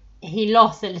to... He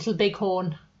lost a little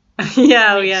bighorn.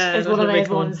 Yeah, It's one of those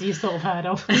ones you sort of heard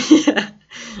of. Yeah.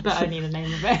 But only the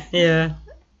name of it. Yeah.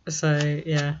 So,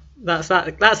 yeah. That's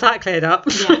that cleared up.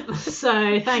 Yeah.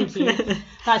 So, thank you.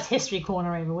 That's history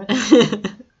corner over with.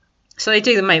 So they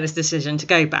do make this decision to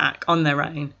go back on their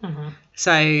own. Mm-hmm.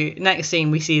 So next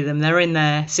scene we see them. They're in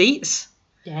their seats.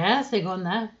 Yes, they've gone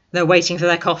there. They're waiting for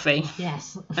their coffee.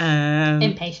 Yes. Impatiently.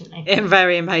 Impatiently.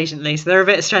 Very impatiently. So they're a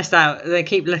bit stressed out. They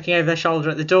keep looking over their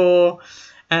shoulder at the door.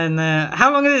 And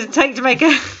how long does it take to make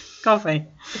a coffee?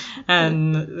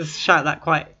 And they shout that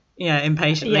quite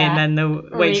impatiently. Yeah. And then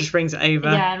the waitress brings it over.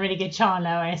 Yeah, and really good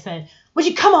Chandler. I said, would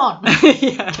you come on?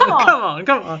 Yeah, come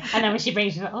on. And then when she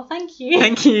brings it, oh, thank you.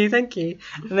 Thank you.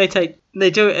 And they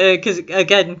do it because,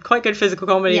 again, quite good physical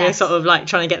comedy. Yes. They're sort of like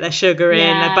trying to get their sugar in.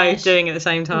 They're both doing it at the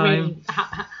same time. Really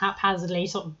haphazardly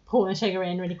sort of pouring the sugar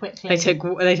in really quickly. They take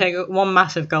one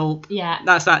massive gulp. Yeah.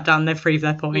 That's that done. They've proved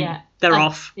their point. Yeah. They're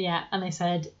off. Yeah, and they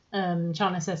said,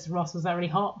 Chandler says to Ross, was that really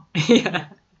hot? Yeah.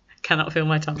 Cannot feel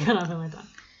my tongue.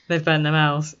 They've burned their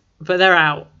mouths. But they're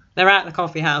out. They're at the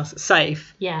coffee house,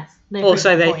 safe. Yes.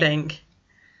 Also, they think.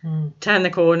 Turn the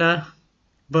corner,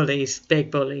 bullies,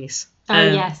 big bullies. Oh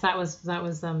yes, that was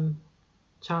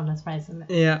Chandler's phrase, isn't it?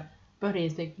 Yeah.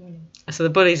 Bullies, big bullies. So the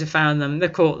bullies have found them.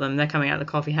 They've caught them. They're coming out of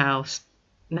the coffee house.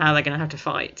 Now they're going to have to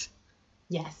fight.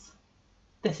 Yes.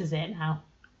 This is it now.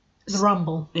 The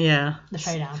rumble. Yeah. The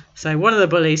showdown. So one of the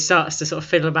bullies starts to sort of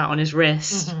fiddle about on his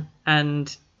wrist,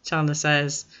 and Chandler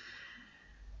says,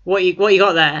 What you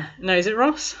got there? No, is it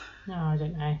Ross? No, I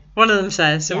don't know. One of them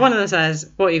says,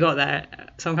 what you got there?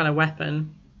 Some kind of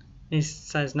weapon. He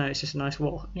says, no, it's just a nice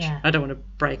watch. Yeah. I don't want to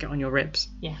break it on your ribs.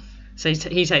 Yeah. So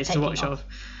he takes the watch off.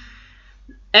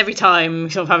 Every time we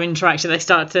sort of have interaction, they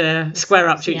start to square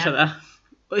up to each other.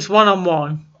 It's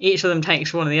one-on-one. Each of them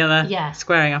takes one of the other. Yeah.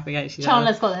 Squaring up against each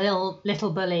Chandler's other. got the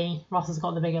little bully. Ross has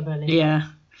got the bigger bully. Yeah.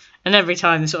 And every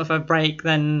time they sort of have a break,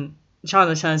 then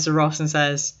Chandler turns to Ross and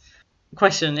says,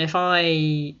 question, if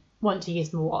I want to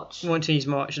use my watch. I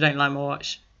don't like my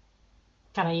watch.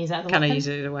 Can I use it as a weapon? Can I use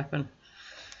it as a weapon?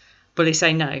 Bullies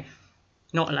say no.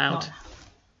 Not allowed.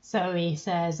 So he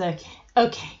says, okay.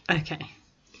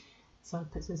 So he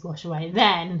puts his watch away.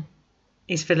 Then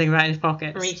he's fiddling around in his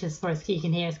pockets. Reaches for his key,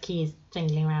 can hear his keys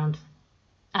jingling around.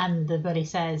 And the bully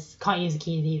says, can't use the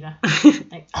keys either.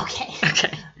 Like, okay.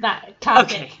 That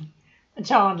classic.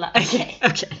 Chandler. Okay.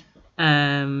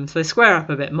 So they square up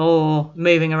a bit more,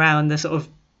 moving around the sort of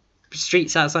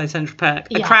streets outside Central Perk.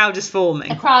 A crowd is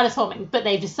forming, but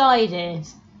they've decided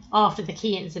after the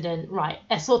key incident, right,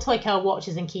 let's sort of take our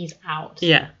watches and keys out.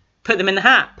 Yeah. Put them in the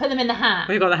hat.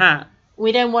 We've got the hat.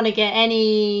 We don't want to get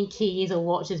any keys or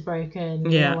watches broken.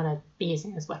 We don't want to be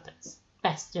using as weapons.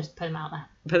 Best just put them out there.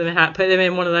 Put them in a hat. Put them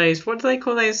in one of those, what do they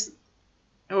call those?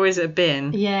 Or is it a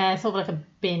bin? Yeah, sort of like a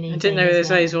bin. I didn't know there's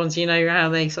those ones, how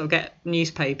they sort of get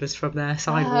newspapers from their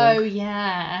sidewalk. Oh,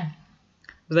 yeah.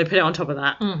 They put it on top of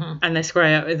that, and they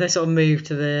square up. They sort of move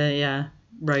to the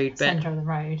road bit. Centre of the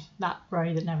road. That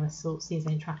road that never sees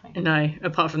any traffic. No,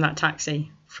 apart from that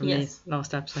taxi from the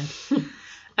last episode.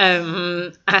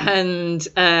 But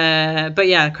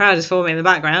yeah, the crowd is forming in the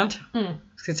background.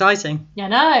 It's exciting. Yeah,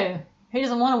 no. Who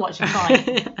doesn't want to watch a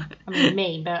fight? I mean,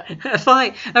 me, but... A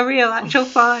fight. A real, actual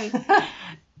fight.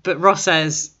 But Ross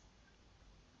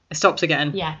stops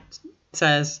again. Yeah.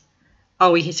 Says,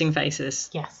 are we hitting faces?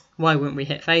 Yes. Why wouldn't we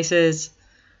hit faces?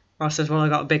 Ross says, well, I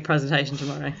got a big presentation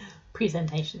tomorrow.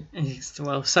 Presentation. And he says,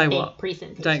 well, so big what?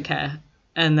 Presentation. Don't care.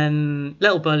 And then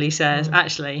little bully says,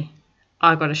 actually,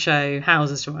 I've got to show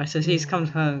houses tomorrow. So he's come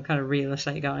from kind of real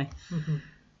estate guy.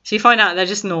 So you find out they're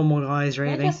just normal guys,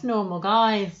 really. They're just normal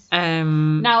guys.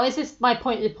 Now, is this my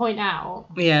point to point out?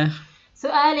 Yeah.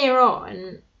 So earlier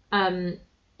on,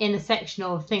 in the section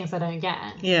of things I don't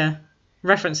get. Yeah.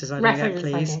 References I don't get,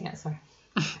 please. Sorry.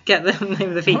 Get the name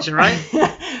of the feature right.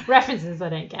 References I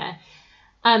don't get.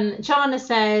 Chandler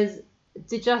says,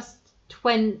 "Do just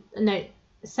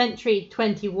Century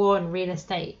 21 real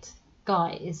estate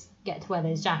guys get to wear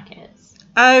those jackets?"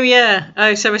 Oh yeah.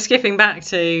 Oh, so we're skipping back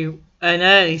to an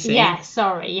early scene. Yes,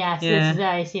 sorry. Yes, this is an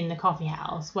early scene in the coffee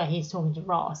house where he's talking to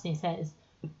Ross and he says,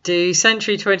 "Do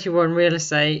Century 21 real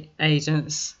estate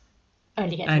agents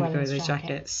only get to wear those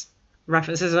jackets?"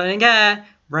 References I don't get.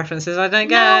 References I don't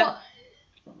get. Now,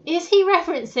 is he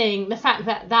referencing the fact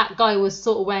that that guy was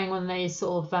sort of wearing one of those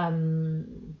sort of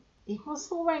he was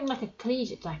sort of wearing like a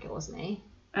collegiate jacket, wasn't he?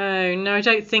 Oh no, I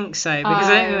don't think so, because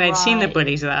I don't think they'd seen the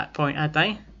bullies at that point, had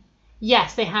they?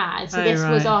 Yes, they had. So this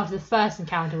was after the first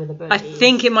encounter with the bullies. I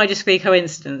think it might just be a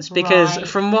coincidence, because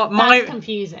from what That's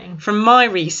confusing. From my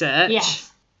research,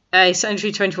 yes.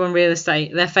 Century 21 real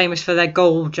estate, they're famous for their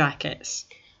gold jackets.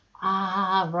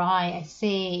 Ah, right, I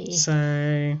see. So,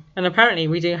 and apparently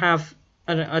we do have,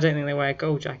 I don't think they wear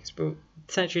gold jackets, but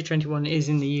Century 21 is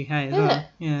in the UK as well.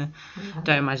 Yeah.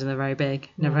 Don't imagine they're very big.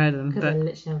 Never heard of them. Because they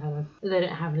literally they don't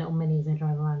have little minis they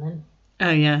drive around in. Oh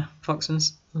yeah,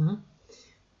 Foxtons. Mm-hmm.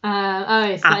 So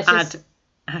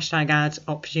hashtag ad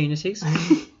opportunities.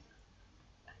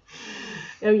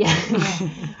 Oh yeah.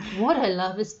 What I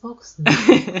love is Foxton.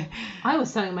 I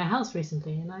was selling my house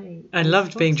recently, and I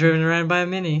loved being driven around by a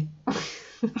Mini.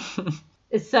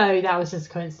 So that was just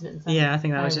coincidence. Yeah, I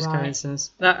think that was just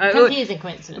coincidence. Confusing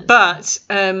coincidence. But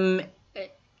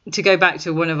to go back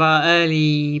to one of our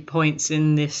early points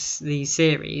in these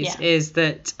series is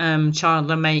that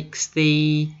Chandler makes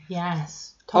the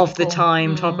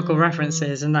topical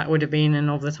references, and that would have been an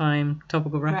of the time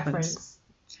topical reference.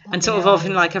 And sort of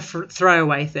often like a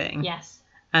throwaway thing. Yes.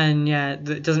 And yeah,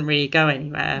 that doesn't really go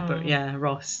anywhere. But yeah,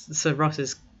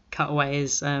 Ross's cutaway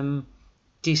is, do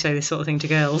you say this sort of thing to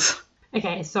girls?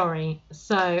 Okay, sorry.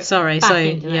 So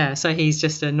he's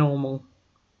just a normal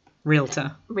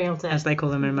realtor. As they call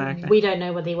them in America. We don't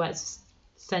know whether he works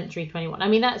Century 21. I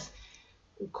mean, that's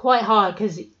quite hard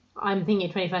because I'm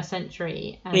thinking 21st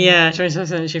century. 21st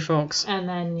Century Fox. And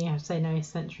then you have to say no,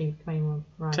 Century 21.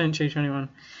 Right. Century 21.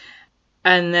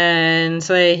 And then,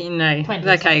 so,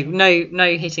 okay,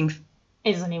 no hitting.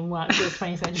 It doesn't even work with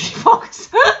 20th Century Fox.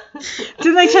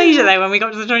 Did they change it though when we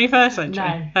got to the 21st century?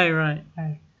 No. Oh, right.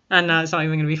 No. And now it's not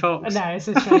even going to be Fox. No, it's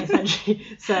the 20th century.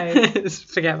 So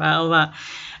forget about all that.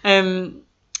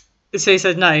 So he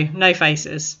said no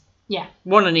faces. Yeah.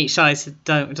 One on each side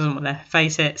doesn't want their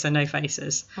face hit, so no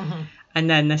faces. Mm-hmm. And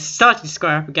then they're starting to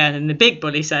square up again, and the big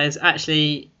bully says,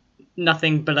 actually,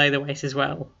 nothing below the waist as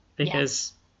well,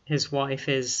 because his wife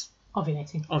is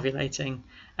ovulating.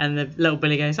 And the little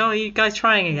bully goes, "Oh, are you guys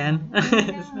trying again?"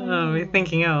 We're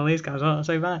thinking, these guys aren't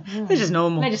so bad. Yeah. They're just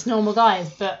normal. They're just normal guys,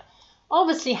 but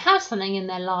obviously have something in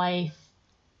their life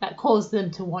that caused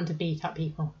them to want to beat up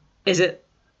people. Is it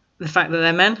the fact that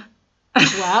they're men?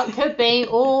 Well, it could be,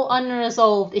 or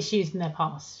unresolved issues in their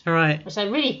past. Right. Which I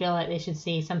really feel like they should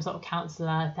see some sort of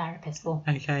counsellor, therapist for.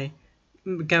 Okay.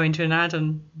 Go into an ad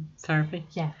on therapy?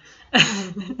 Yeah.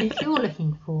 If you're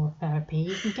looking for therapy,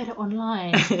 you can get it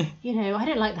online. I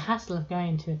don't like the hassle of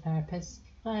going to a therapist.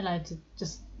 I like to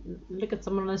just look at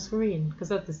someone on a screen, because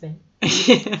that's the thing.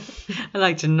 I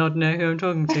like to not know who I'm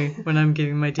talking to when I'm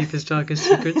giving my deepest, darkest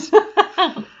secrets.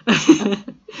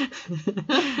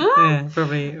 Yeah,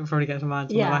 probably get some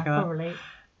ads on the back of that. Probably.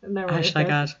 No hashtag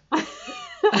ad.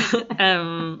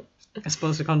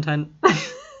 Sponsor content.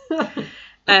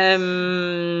 So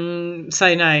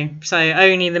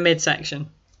only the midsection.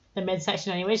 The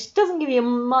midsection only, which doesn't give you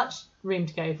much room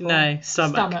to go for. No,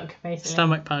 stomach basically.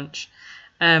 Stomach punch.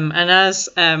 And as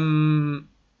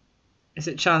is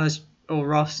it Chandler's or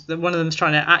Ross? One of them's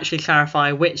trying to actually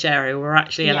clarify which area we're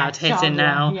actually allowed to hit in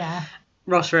now. Yeah.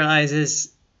 Ross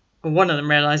realizes, or one of them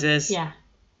realizes,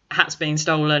 hats being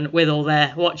stolen with all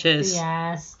their watches,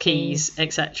 keys,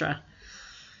 etc.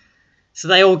 So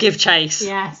they all give chase.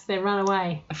 Yes, they run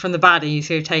away from the baddies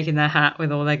who've taken their hat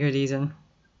with all their goodies in.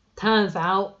 Turns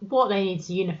out, what they need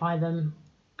to unify them.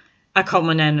 A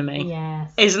common enemy.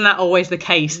 Yes. Isn't that always the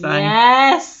case, though?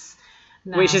 Yes.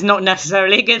 No. Which is not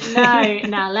necessarily a good thing. No.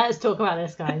 Now let's talk about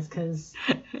this, guys, because.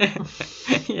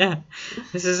 Yeah,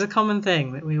 this is a common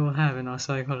thing that we all have in our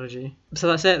psychology. So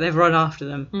that's it. They've run after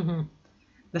them. Mm-hmm.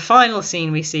 The final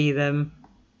scene we see them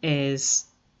is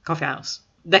coffee house.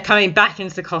 They're coming back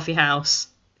into the coffee house.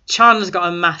 Chandler's got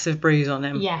a massive bruise on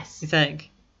him. Yes. You think?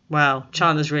 Well,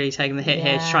 Chandler's really taking the hit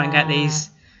here to try and get these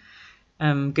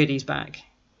goodies back.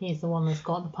 He's the one that's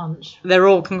got the punch. They're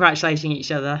all congratulating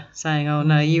each other, saying, "Oh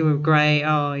no, you were great.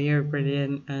 Oh, you're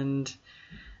brilliant." And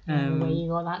the way you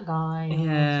got that guy.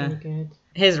 Yeah. That's really good.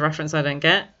 Here's a reference I don't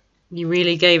get. You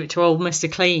really gave it to old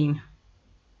Mr. Clean.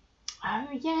 Oh,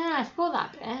 yeah, I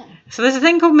forgot that bit. So there's a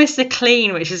thing called Mr.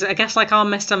 Clean, which is, I guess, like our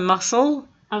Mr. Muscle.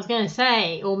 I was going to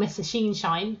say, or Mr.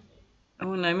 Sheenshine.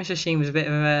 Oh, no, Mr. Sheen was a bit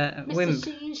of a wimp.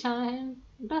 Mr. Sheenshine,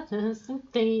 butters and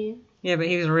clean. Yeah, but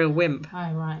he was a real wimp.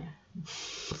 Oh, right.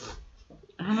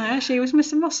 Oh, no, actually, was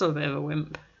Mr. Muscle a bit of a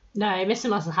wimp? No, Mr.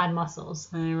 Muscle had muscles.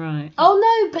 Oh, right. Oh,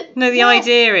 no, but... No, the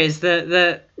idea is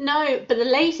that... No, but the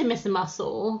later Mr.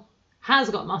 Muscle has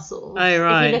got muscles. Oh,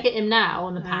 right. If you look at him now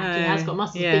on the pack, he has got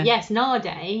muscles. Yeah. But yes,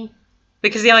 nowadays...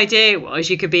 Because the idea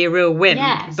was you could be a real wimp,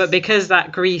 Yes. but because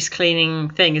that grease cleaning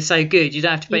thing is so good, you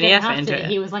don't have to put any effort into it.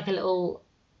 He was like a little...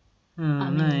 Oh,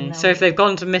 no. So if they've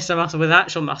gone to Mr. Muscle with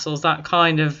actual muscles, that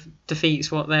kind of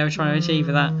defeats what they were trying to achieve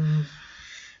with that.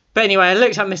 But anyway, I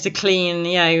looked up Mr. Clean,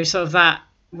 yeah, he was sort of that,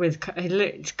 he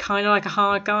looked kind of like a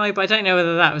hard guy, but I don't know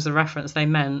whether that was the reference they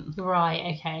meant.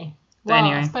 Right, okay. But Well,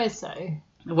 anyway. I suppose so.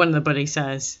 One of the bullies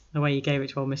says, the way you gave it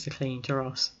to old Mr. Clean, to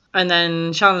Ross. And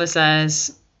then Chandler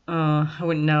says, oh, I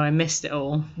wouldn't know, I missed it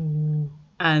all.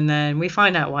 And then we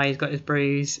find out why he's got his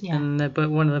bruise. Yeah. And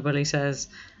one of the bullies says,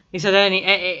 he said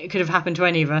it could have happened to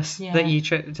any of us that you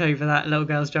tripped over that little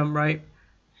girl's jump rope.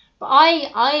 But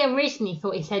I originally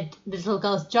thought he said the little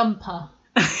girl's jumper.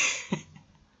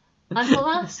 I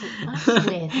thought that's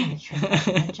weird, isn't it? Trip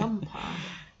over a jumper.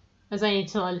 It was only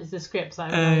until I looked at the scripts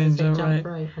that I realised it said jump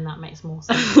rope, and that makes more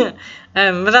sense.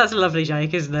 But that's a lovely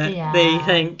joke, isn't it? Yeah. That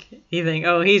you think,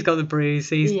 oh, he's got the bruise,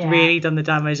 he's really done the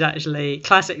damage, actually.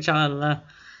 Classic Chandler.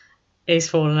 He's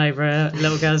fallen over a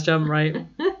little girl's jump rope.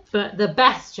 But the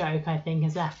best joke, I think,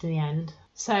 is left to the end.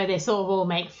 So they sort of all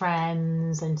make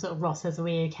friends, and sort of Ross says, are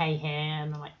we okay here?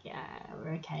 And they're like, yeah,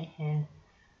 we're okay here.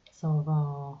 Sort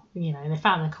of, they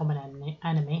found a common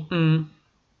enemy. Mm.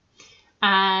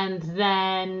 And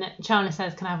then Chandler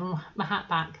says, can I have my hat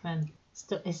back then?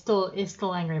 He's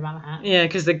still angry about the hat. Yeah,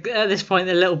 because at this point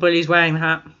the little bully's wearing the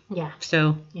hat. Yeah.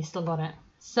 Still. He's still got it.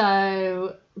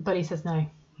 So Buddy says no.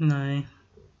 No.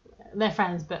 They're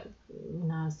friends, but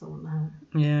no, I still want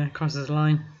that. Yeah, crosses the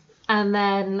line. And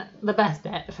then the best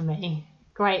bit for me,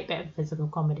 great bit of physical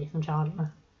comedy from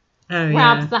Chandler. Oh,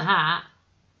 Grabs the hat,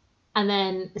 and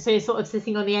then, so he's sort of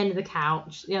sitting on the end of the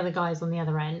couch, the other guy's on the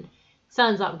other end,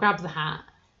 stands up, grabs the hat,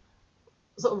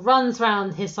 sort of runs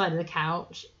around his side of the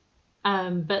couch,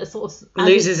 but sort of...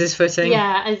 Loses his footing.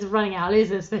 Yeah, as he's running out,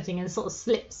 loses his footing, and sort of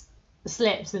slips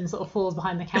and sort of falls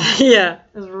behind the couch. Yeah.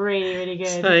 It was really, really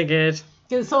good. So good.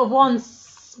 It's sort of one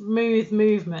smooth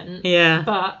movement. Yeah.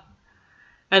 But...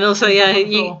 And also, yeah,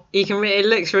 you can. It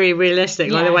looks really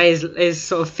realistic, like the way his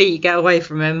sort of feet get away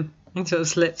from him and sort of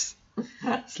slips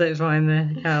behind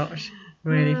the couch.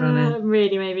 Really funny.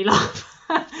 Really made me laugh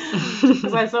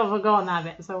because I sort of forgotten that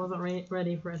bit, so I wasn't really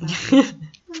ready for it.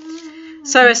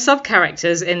 So, as sub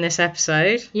characters in this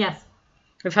episode, yes,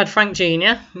 we've had Frank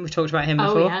Jr. We've talked about him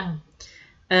before. Oh yeah.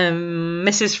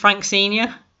 Mrs. Frank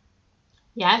Sr.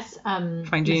 Yes.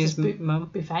 Frank Jr.'s mum.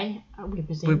 Buffet.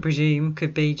 We presume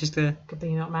could be just a. Could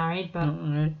be not married, but.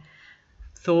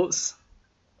 Thoughts?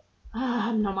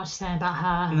 Not much to say about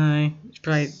her. No, she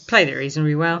played it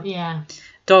reasonably well. Yeah.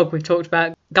 Dog we've talked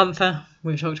about. Gunther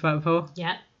we've talked about before.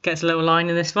 Yeah. Gets a little line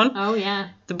in this one. Oh yeah.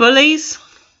 The bullies.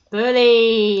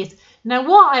 Now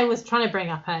what I was trying to bring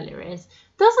up earlier is,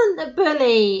 doesn't the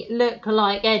bully look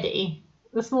like Eddie,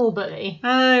 the small bully?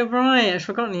 Oh right, I'd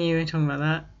forgotten you were talking about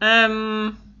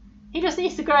that. He just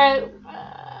needs to grow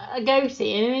a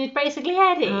goatee, and he's basically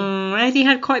Eddie. Eddie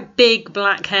had quite big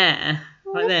black hair.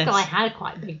 Like this this. guy had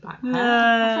quite big black hair.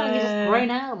 I feel like he's just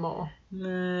grown out more.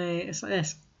 No, it's like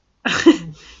this.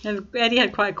 Eddie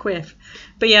had quite a quiff.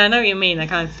 But yeah, I know what you mean, like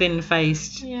kind of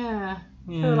thin-faced. Yeah.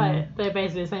 I feel like they're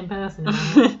basically the same person.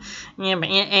 Yeah, but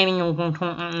Eddie was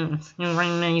very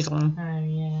nasal. Oh,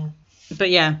 yeah. But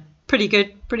yeah, pretty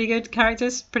good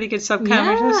characters, pretty good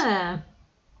sub-characters. Yeah.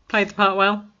 Played the part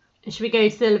well. Should we go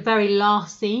to the very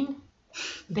last scene?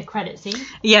 The credit scene?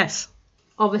 Yes.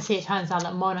 Obviously, it turns out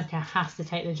that Monica has to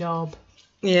take the job.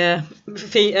 Yeah.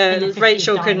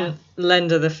 Rachel couldn't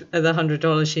lend her the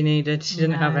 $100 she needed. She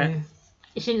didn't have it.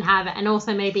 She didn't have it. And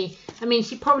also maybe, I mean,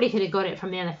 she probably could have got it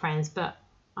from the other friends, but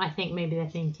I think maybe they're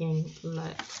thinking,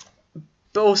 look.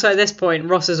 But also at this point,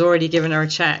 Ross has already given her a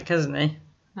check, hasn't he?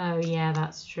 Oh, yeah,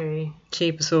 that's true.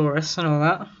 Cheaposaurus and all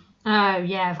that. Oh,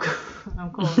 yeah,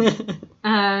 of course.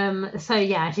 So,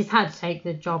 yeah, she's had to take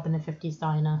the job in the 50s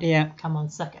diner. Yeah. Come on,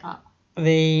 suck it up.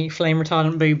 The flame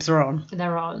retardant boobs are on.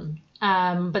 They're on.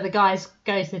 But the guys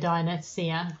go to the diner to see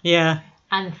her. Yeah.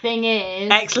 And the thing is...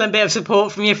 Excellent bit of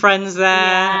support from your friends there.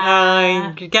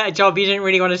 Yeah. You get a job you didn't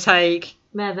really want to take.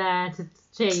 They're there to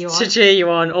cheer you on. To cheer you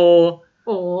on or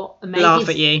make laugh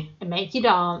at you. And make you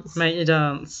dance. Make you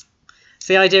dance.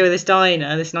 So the idea with this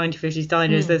diner, this 1950s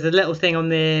diner, is there's a little thing on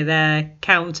their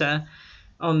counter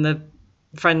on the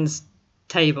friend's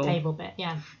table bit,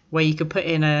 yeah. where you could put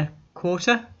in a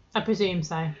quarter. I presume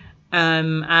so.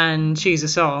 And choose a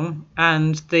song,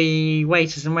 and the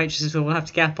waiters and waitresses will have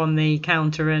to get up on the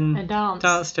counter and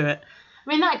dance to it. I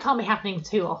mean, that can't be happening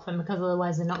too often because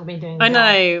otherwise they're not going to be doing the I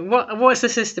know. What's the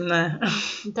system there?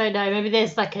 Don't know. Maybe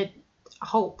there's like a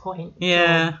halt point.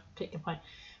 Yeah. A particular point.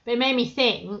 But it made me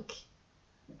think,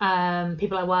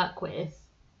 people I work with,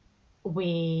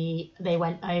 they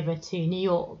went over to New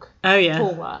York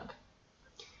for work.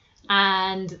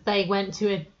 And they went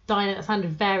to a diner that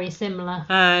sounded very similar.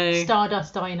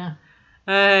 Stardust Diner.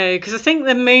 Because I think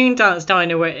the Moondance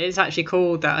Diner is actually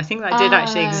called that. I think that did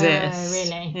actually exist.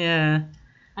 Really? Yeah.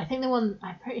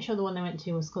 I'm pretty sure the one they went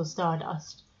to was called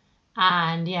Stardust.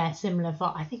 And yeah, similar.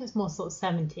 I think it was more sort of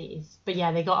 70s. But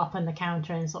yeah, they got up on the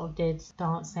counter and sort of did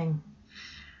dancing.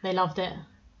 They loved it.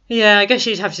 Yeah, I guess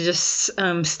you'd have to just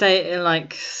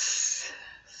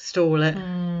stall it.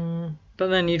 But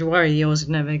then you'd worry yours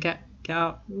would never get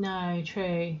up. No,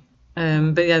 true.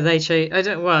 But yeah, they choose. I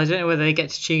don't know whether they get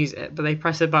to choose it, but they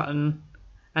press a button,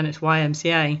 and it's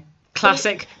YMCA.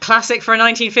 Classic for a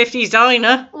 1950s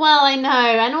diner. Well, I know,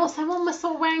 and also one was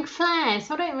sort of wearing flares,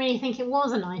 so I don't really think it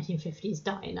was a 1950s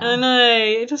diner. I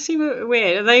know, it does seem a bit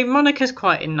weird. Monica's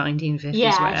quite in 1950s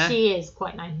yeah, wear. she is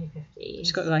quite 1950s.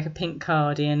 She's got like a pink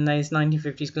cardigan, those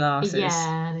 1950s glasses.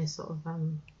 Yeah, those sort of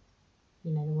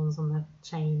the ones on the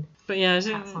chain. But yeah, it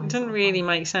didn't really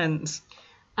make sense.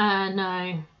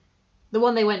 No. The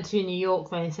one they went to in New York,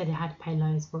 though, they said you had to pay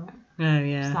loads for it. Oh,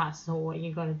 yeah. So that's all what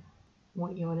you got to do.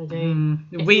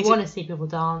 If you want to see people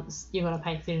dance, you got to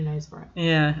pay through the nose for it.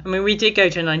 Yeah. I mean, we did go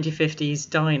to a 1950s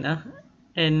diner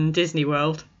in Disney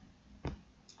World.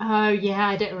 Oh, yeah,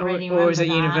 I don't really remember. Or was it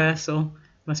Universal?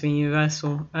 Must be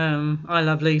Universal. I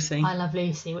Love Lucy. I Love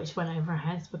Lucy, which went over our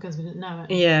heads because we didn't know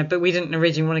it. Yeah, but we didn't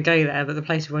originally want to go there, but the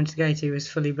place we wanted to go to was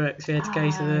fully booked, so we had to go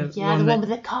to the one with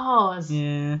the cars.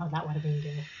 Yeah. Oh, that would have been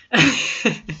good.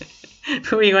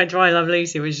 But we went to I Love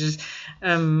Lucy, which is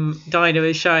Dinah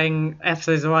was showing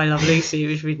episodes of I Love Lucy,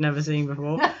 which we'd never seen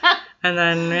before. And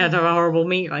then we had a horrible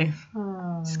meatloaf.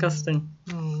 Oh. Disgusting.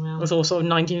 Oh, well. It was all sort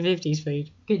of 1950s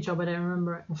food. Good job I don't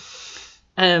remember it.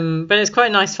 But it's quite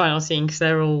a nice final scene because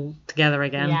they're all together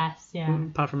again. Yes, yeah.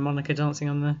 Apart from Monica dancing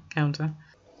on the counter.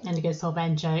 And a good sort of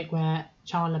end joke where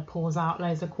Chandler pours out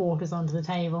loads of quarters onto the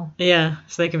table. Yeah,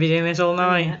 so they could be doing this all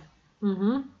night. Yeah.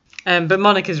 Mm-hmm. But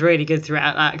Monica's really good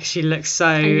throughout that because she looks so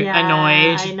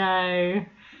annoyed. I know.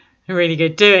 Really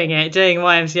good doing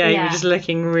YMCA, but just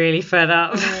looking really fed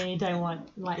up. She doesn't want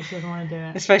to do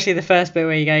it. Especially the first bit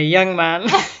where you go, young man.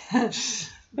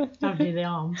 Don't do the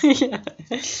arms. Yeah.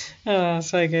 Oh,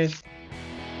 so good.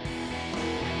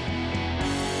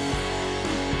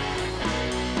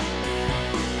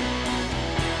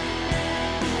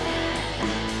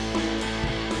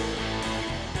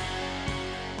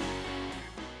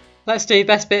 Let's do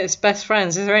best bits, best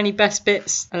friends. Is there any best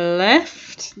bits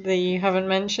left that you haven't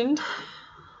mentioned?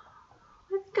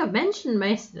 I think I've mentioned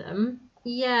most of them.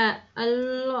 Yeah, a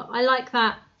lot. I like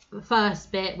that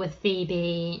first bit with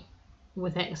Phoebe,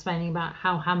 with it explaining about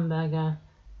how Hamburger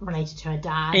related to her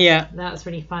dad. Yeah, that's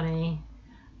really funny.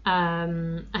 I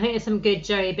think there's some good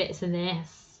Joey bits in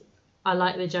this. I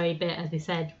like the Joey bit, as we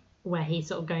said, where he's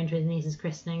sort of going to his niece's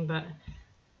christening, but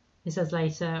he says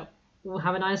later, "We'll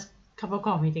have a nice cup of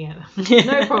coffee together."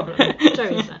 No problem.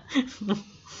 Joey said.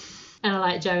 And I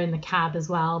like Joe in the cab as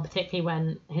well, particularly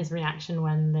when his reaction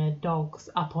when the dog's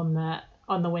up on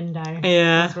the window.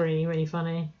 Yeah, that's really, really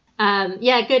funny.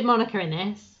 Yeah, good Monica in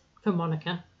this. For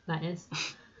Monica, that is.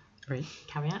 Great.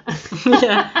 Caveat.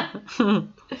 Yeah.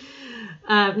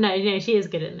 No, she is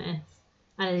good in this.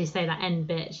 And as you say, that end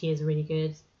bit, she is really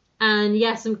good. And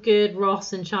yeah, some good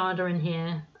Ross and Chandler in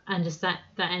here. And just that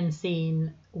end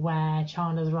scene where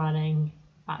Chandler's running,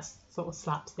 that's sort of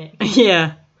slapstick.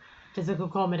 Yeah. Physical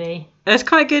comedy. There's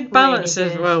quite a good balance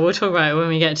really as well. We'll talk about it when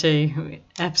we get to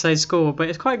episode score, but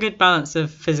it's quite a good balance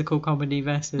of physical comedy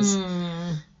versus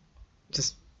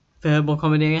just verbal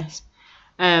comedy, I guess.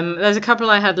 There's a couple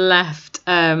I had left.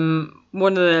 One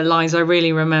of the lines I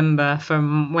really remember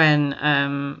from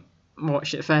when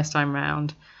watched it the first time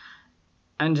round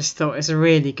and just thought it's a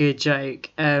really good joke,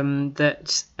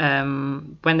 that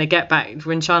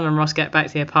when Chandler and Ross get back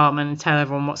to the apartment and tell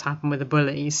everyone what's happened with the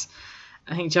bullies,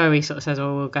 I think Joey sort of says,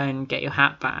 "Oh, we'll go and get your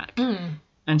hat back."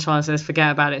 And Chandler says, "Forget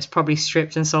about it. It's probably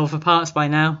stripped and sold for parts by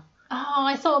now." Oh, Oh,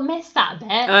 I sort of missed that bit.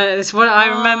 It's what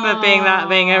I remember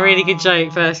being a really good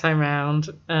joke first time round,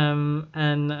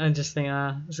 and I just think,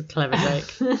 it's a clever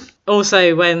joke.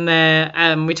 Also, when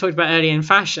we talked about earlier in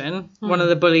fashion, one of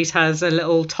the bullies has a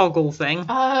little toggle thing.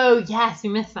 Oh yes, we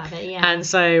missed that bit. Yeah. And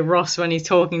so Ross, when he's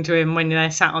talking to him when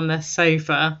they're sat on the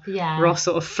sofa, Ross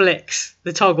sort of flicks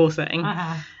the toggle thing.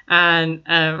 And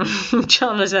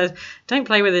Chandler says, "Don't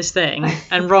play with this thing."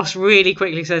 And Ross really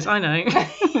quickly says, "I know."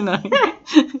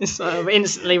 Sort of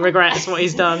instantly regrets what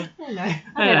he's done. I know.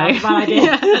 That's a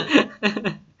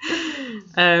bad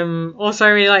idea. Also, I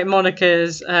really like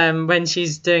Monica's when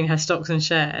she's doing her stocks and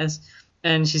shares.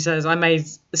 And she says, "I made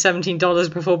 $17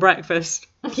 before breakfast."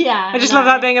 Yeah. I just love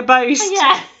that being a boast.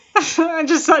 Yeah.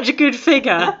 Just such a good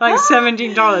figure. Like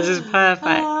 $17 is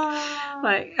perfect.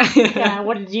 Yeah,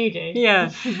 what did you do? Yeah.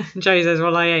 And Joey says,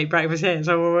 "Well, I ate breakfast here,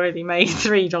 so I've already made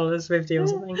 $3.50 or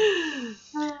something."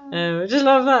 I just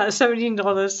love that.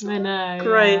 $17. I know.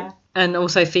 Great. Yeah. And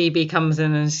also Phoebe comes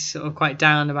in and is sort of quite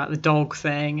down about the dog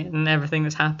thing and everything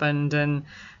that's happened, and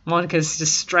Monica's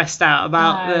just stressed out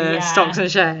about the stocks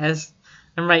and shares.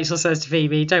 And Rachel says to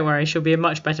Phoebe, "Don't worry, she'll be a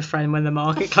much better friend when the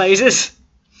market closes."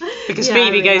 Because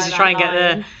Phoebe goes to try and get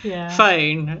the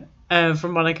phone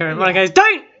from Monica, and Monica goes,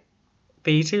 "Don't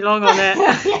be too long on it."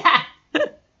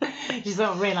 She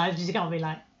sort of realised she can't be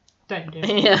like, "Don't do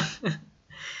it." Yeah.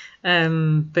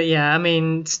 But yeah, I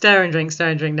mean, stir and drink,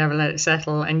 never let it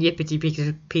settle, and yippity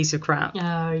piece of crap.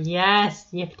 Oh yes,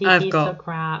 yippity piece of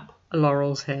crap.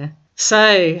 Laurels here.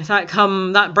 So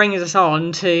that brings us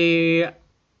on to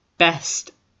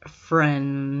best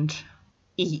friend.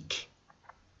 Eek.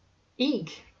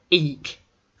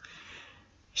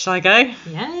 Shall I go?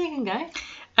 Yeah, you can go.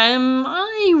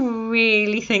 I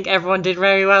really think everyone did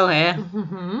very well here.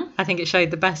 Mm-hmm. I think it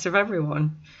showed the best of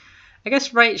everyone. I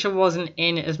guess Rachel wasn't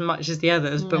in it as much as the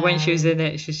others, but when she was in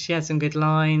it, she had some good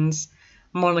lines.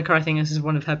 Monica, I think this is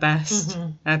one of her best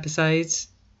episodes.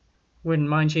 Wouldn't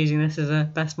mind choosing this as a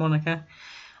best Monica.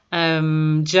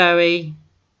 Joey,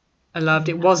 I loved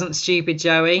it. Wasn't stupid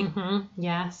Joey.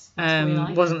 Yes.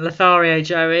 Wasn't Lothario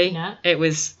Joey. No. It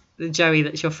was the Joey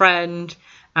that's your friend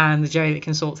and the Joey that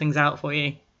can sort things out for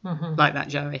you. Like that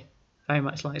Joey. Very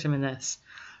much liked him in this.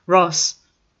 Ross,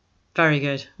 very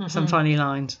good. Some funny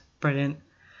lines. Brilliant.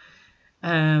 Who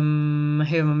am I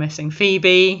missing?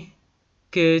 Phoebe,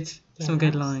 good. Some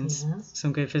good lines. Yes.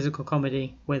 Some good physical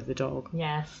comedy with the dog.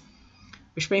 Yes.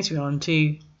 Which brings me on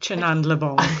to Chenandla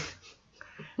Bong.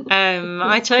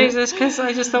 I chose this because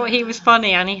I just thought he was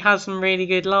funny and he has some really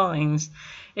good lines.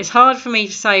 It's hard for me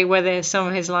to say whether some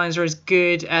of his lines are as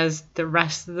good as the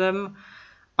rest of them.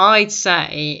 I'd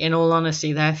say, in all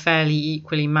honesty, they're fairly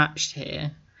equally matched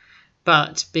here.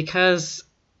 But because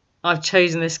I've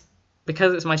chosen this,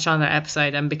 because it's my Chandler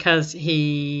episode and because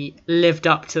he lived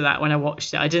up to that when I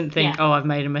watched it, I didn't think, I've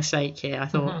made a mistake here. I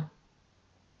thought,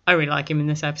 I really like him in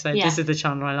this episode. Yeah. This is the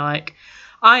Chandler I like.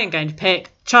 I am going to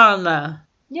pick Chandler.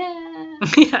 Yeah.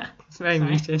 Yeah, it's very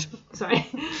muted. Sorry.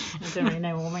 I don't really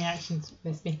know what my action's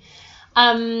supposed to be.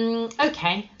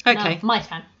 Okay. Now, my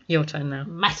turn. Your turn now.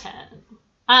 My turn.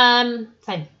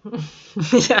 So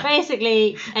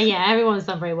basically, everyone's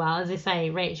done very well. As I say,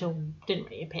 Rachel didn't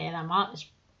really appear that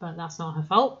much, but that's not her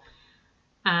fault.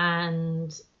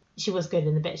 And she was good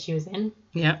in the bit she was in.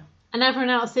 Yeah. And everyone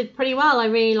else did pretty well. I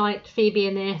really liked Phoebe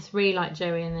in this, really liked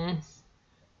Joey in this.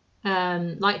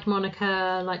 Liked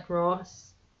Monica, liked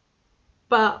Ross.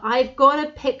 But I've got to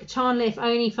pick Chandler if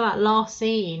only for that last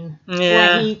scene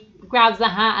where he grabs the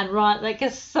hat and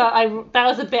that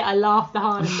was a bit I laughed the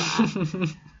hardest at.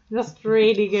 Just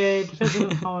really good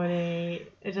physical comedy.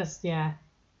 It just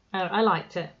I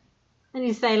liked it. And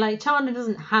you say Chandler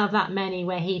doesn't have that many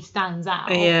where he stands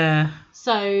out. Yeah.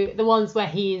 So the ones where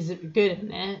he is good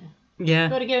in it. Yeah.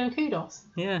 Got to give him kudos.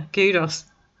 Yeah, kudos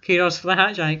for the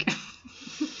hat joke.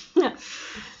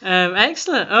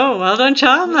 Excellent. Oh, well done,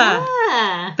 Chandler.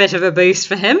 Yeah. Bit of a boost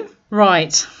for him.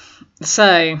 Right.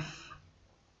 So,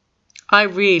 I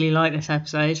really like this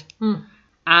episode.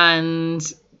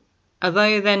 And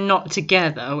although they're not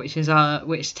together,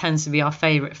 which tends to be our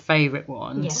favourite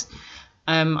ones,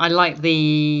 I like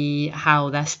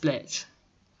how they're split.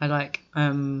 I like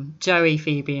Joey,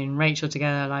 Phoebe, and Rachel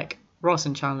together. I like Ross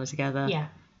and Chandler together. Yeah.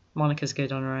 Monica's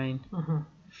good on her own.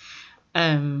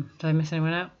 Did I miss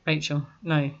anyone out? Rachel.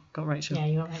 No, got Rachel. Yeah,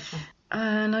 you got Rachel.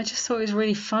 And I just thought it was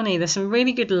really funny. There's some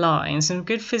really good lines, some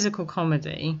good physical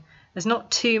comedy. There's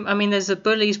there's the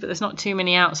bullies, but there's not too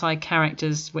many outside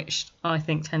characters, which I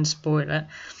think tend to spoil it.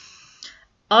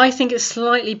 I think it's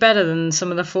slightly better than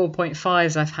some of the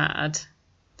 4.5s I've had.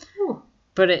 Ooh.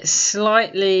 but it's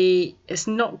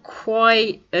not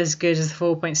quite as good as the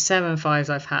 4.75s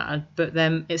I've had, but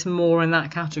then it's more in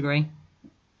that category.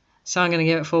 So I'm going to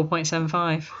give it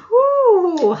 4.75.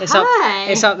 Ooh,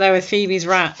 It's up there with Phoebe's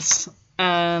Rats,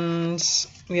 and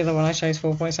the other one I chose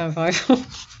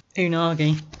 4.75.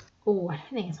 Unagi. Oh, I don't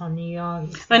think it's on New York.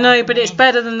 I know, but it's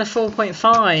better than the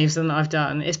 4.5s than I've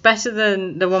done. It's better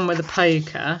than the one with the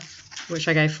poker, which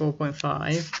I gave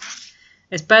 4.5.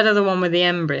 It's better than the one with the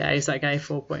embryos that I gave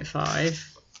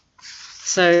 4.5.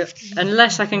 So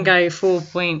unless I can go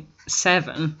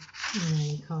 4.7, no,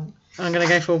 you can't. I'm going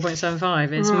to go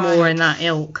 4.75. It's more in that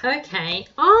ilk. Okay,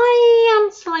 I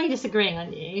am slightly disagreeing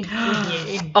on you.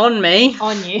 With you. On me?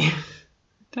 On you.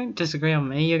 Don't disagree on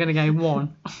me. You're going to go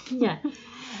 1. Yeah.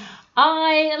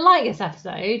 I like this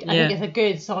episode. I think it's a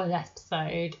good, solid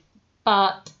episode.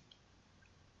 But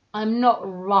I'm not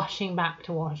rushing back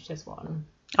to watch this one.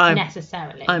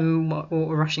 Necessarily. I'm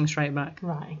rushing straight back.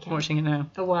 Right, okay. Watching it now.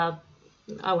 Oh, well,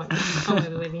 I won't be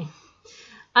with you.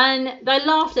 And I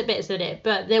laughed at bits of it,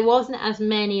 but there wasn't as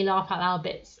many laugh out loud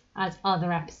bits as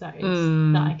other episodes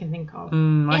that I can think of.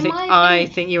 I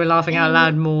think you were laughing out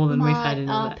loud more than we've had in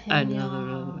other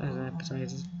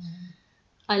episodes.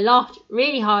 I laughed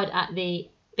really hard at the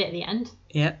bit at the end.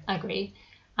 Yeah. I agree.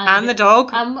 And the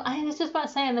dog. I was just about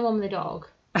to say, and the one with the dog.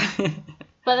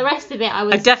 But the rest of it,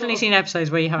 I've definitely seen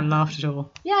episodes where you haven't laughed at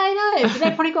all. Yeah, I know. But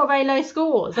they've probably got very low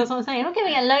scores. That's what I'm saying. I'm not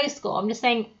giving it a low score. I'm just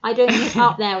saying I don't think it's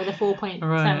up there with a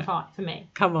 4.75 for me.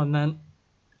 Come on, then.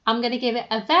 I'm going to give it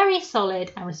a very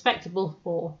solid and respectable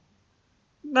 4.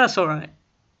 That's all right.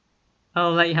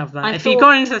 I'll let you have that. If you'd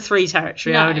gone into the 3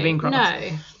 territory, I would have been cross. No,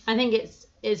 I think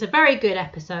it's a very good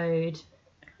episode.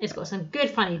 It's got some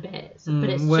good funny bits, but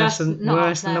it's worse just than, not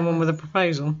worse than the one with the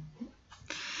proposal.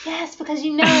 Yes, because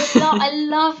I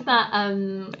love that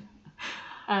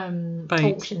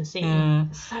auction scene. Yeah.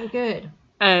 It's so good.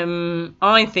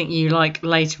 I think you like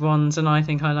later ones, and I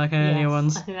think I like earlier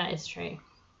ones. I think that is true.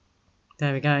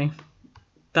 There we go.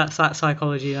 That's that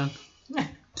psychology done.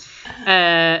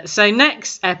 So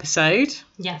next episode,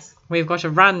 yes, we've got a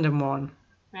random one.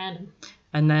 Random.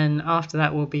 And then after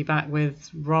that, we'll be back with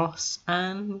Ross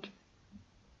and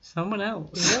someone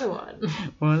else. The other one.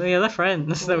 One of the other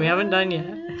friends that we haven't done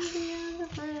yet.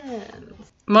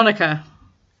 Monica.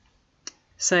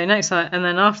 So next time, and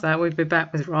then after that, we'll be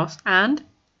back with Ross and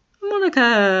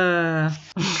Monica.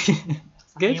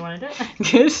 Good. You want to do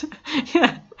it? Good.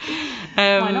 Yeah.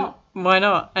 Why not? Why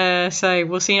not? So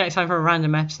we'll see you next time for a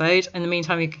random episode. In the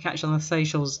meantime, you can catch on the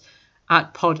socials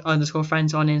at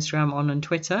pod_friends on Instagram, on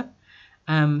Twitter.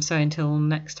 So until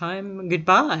next time,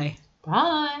 goodbye.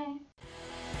 Bye.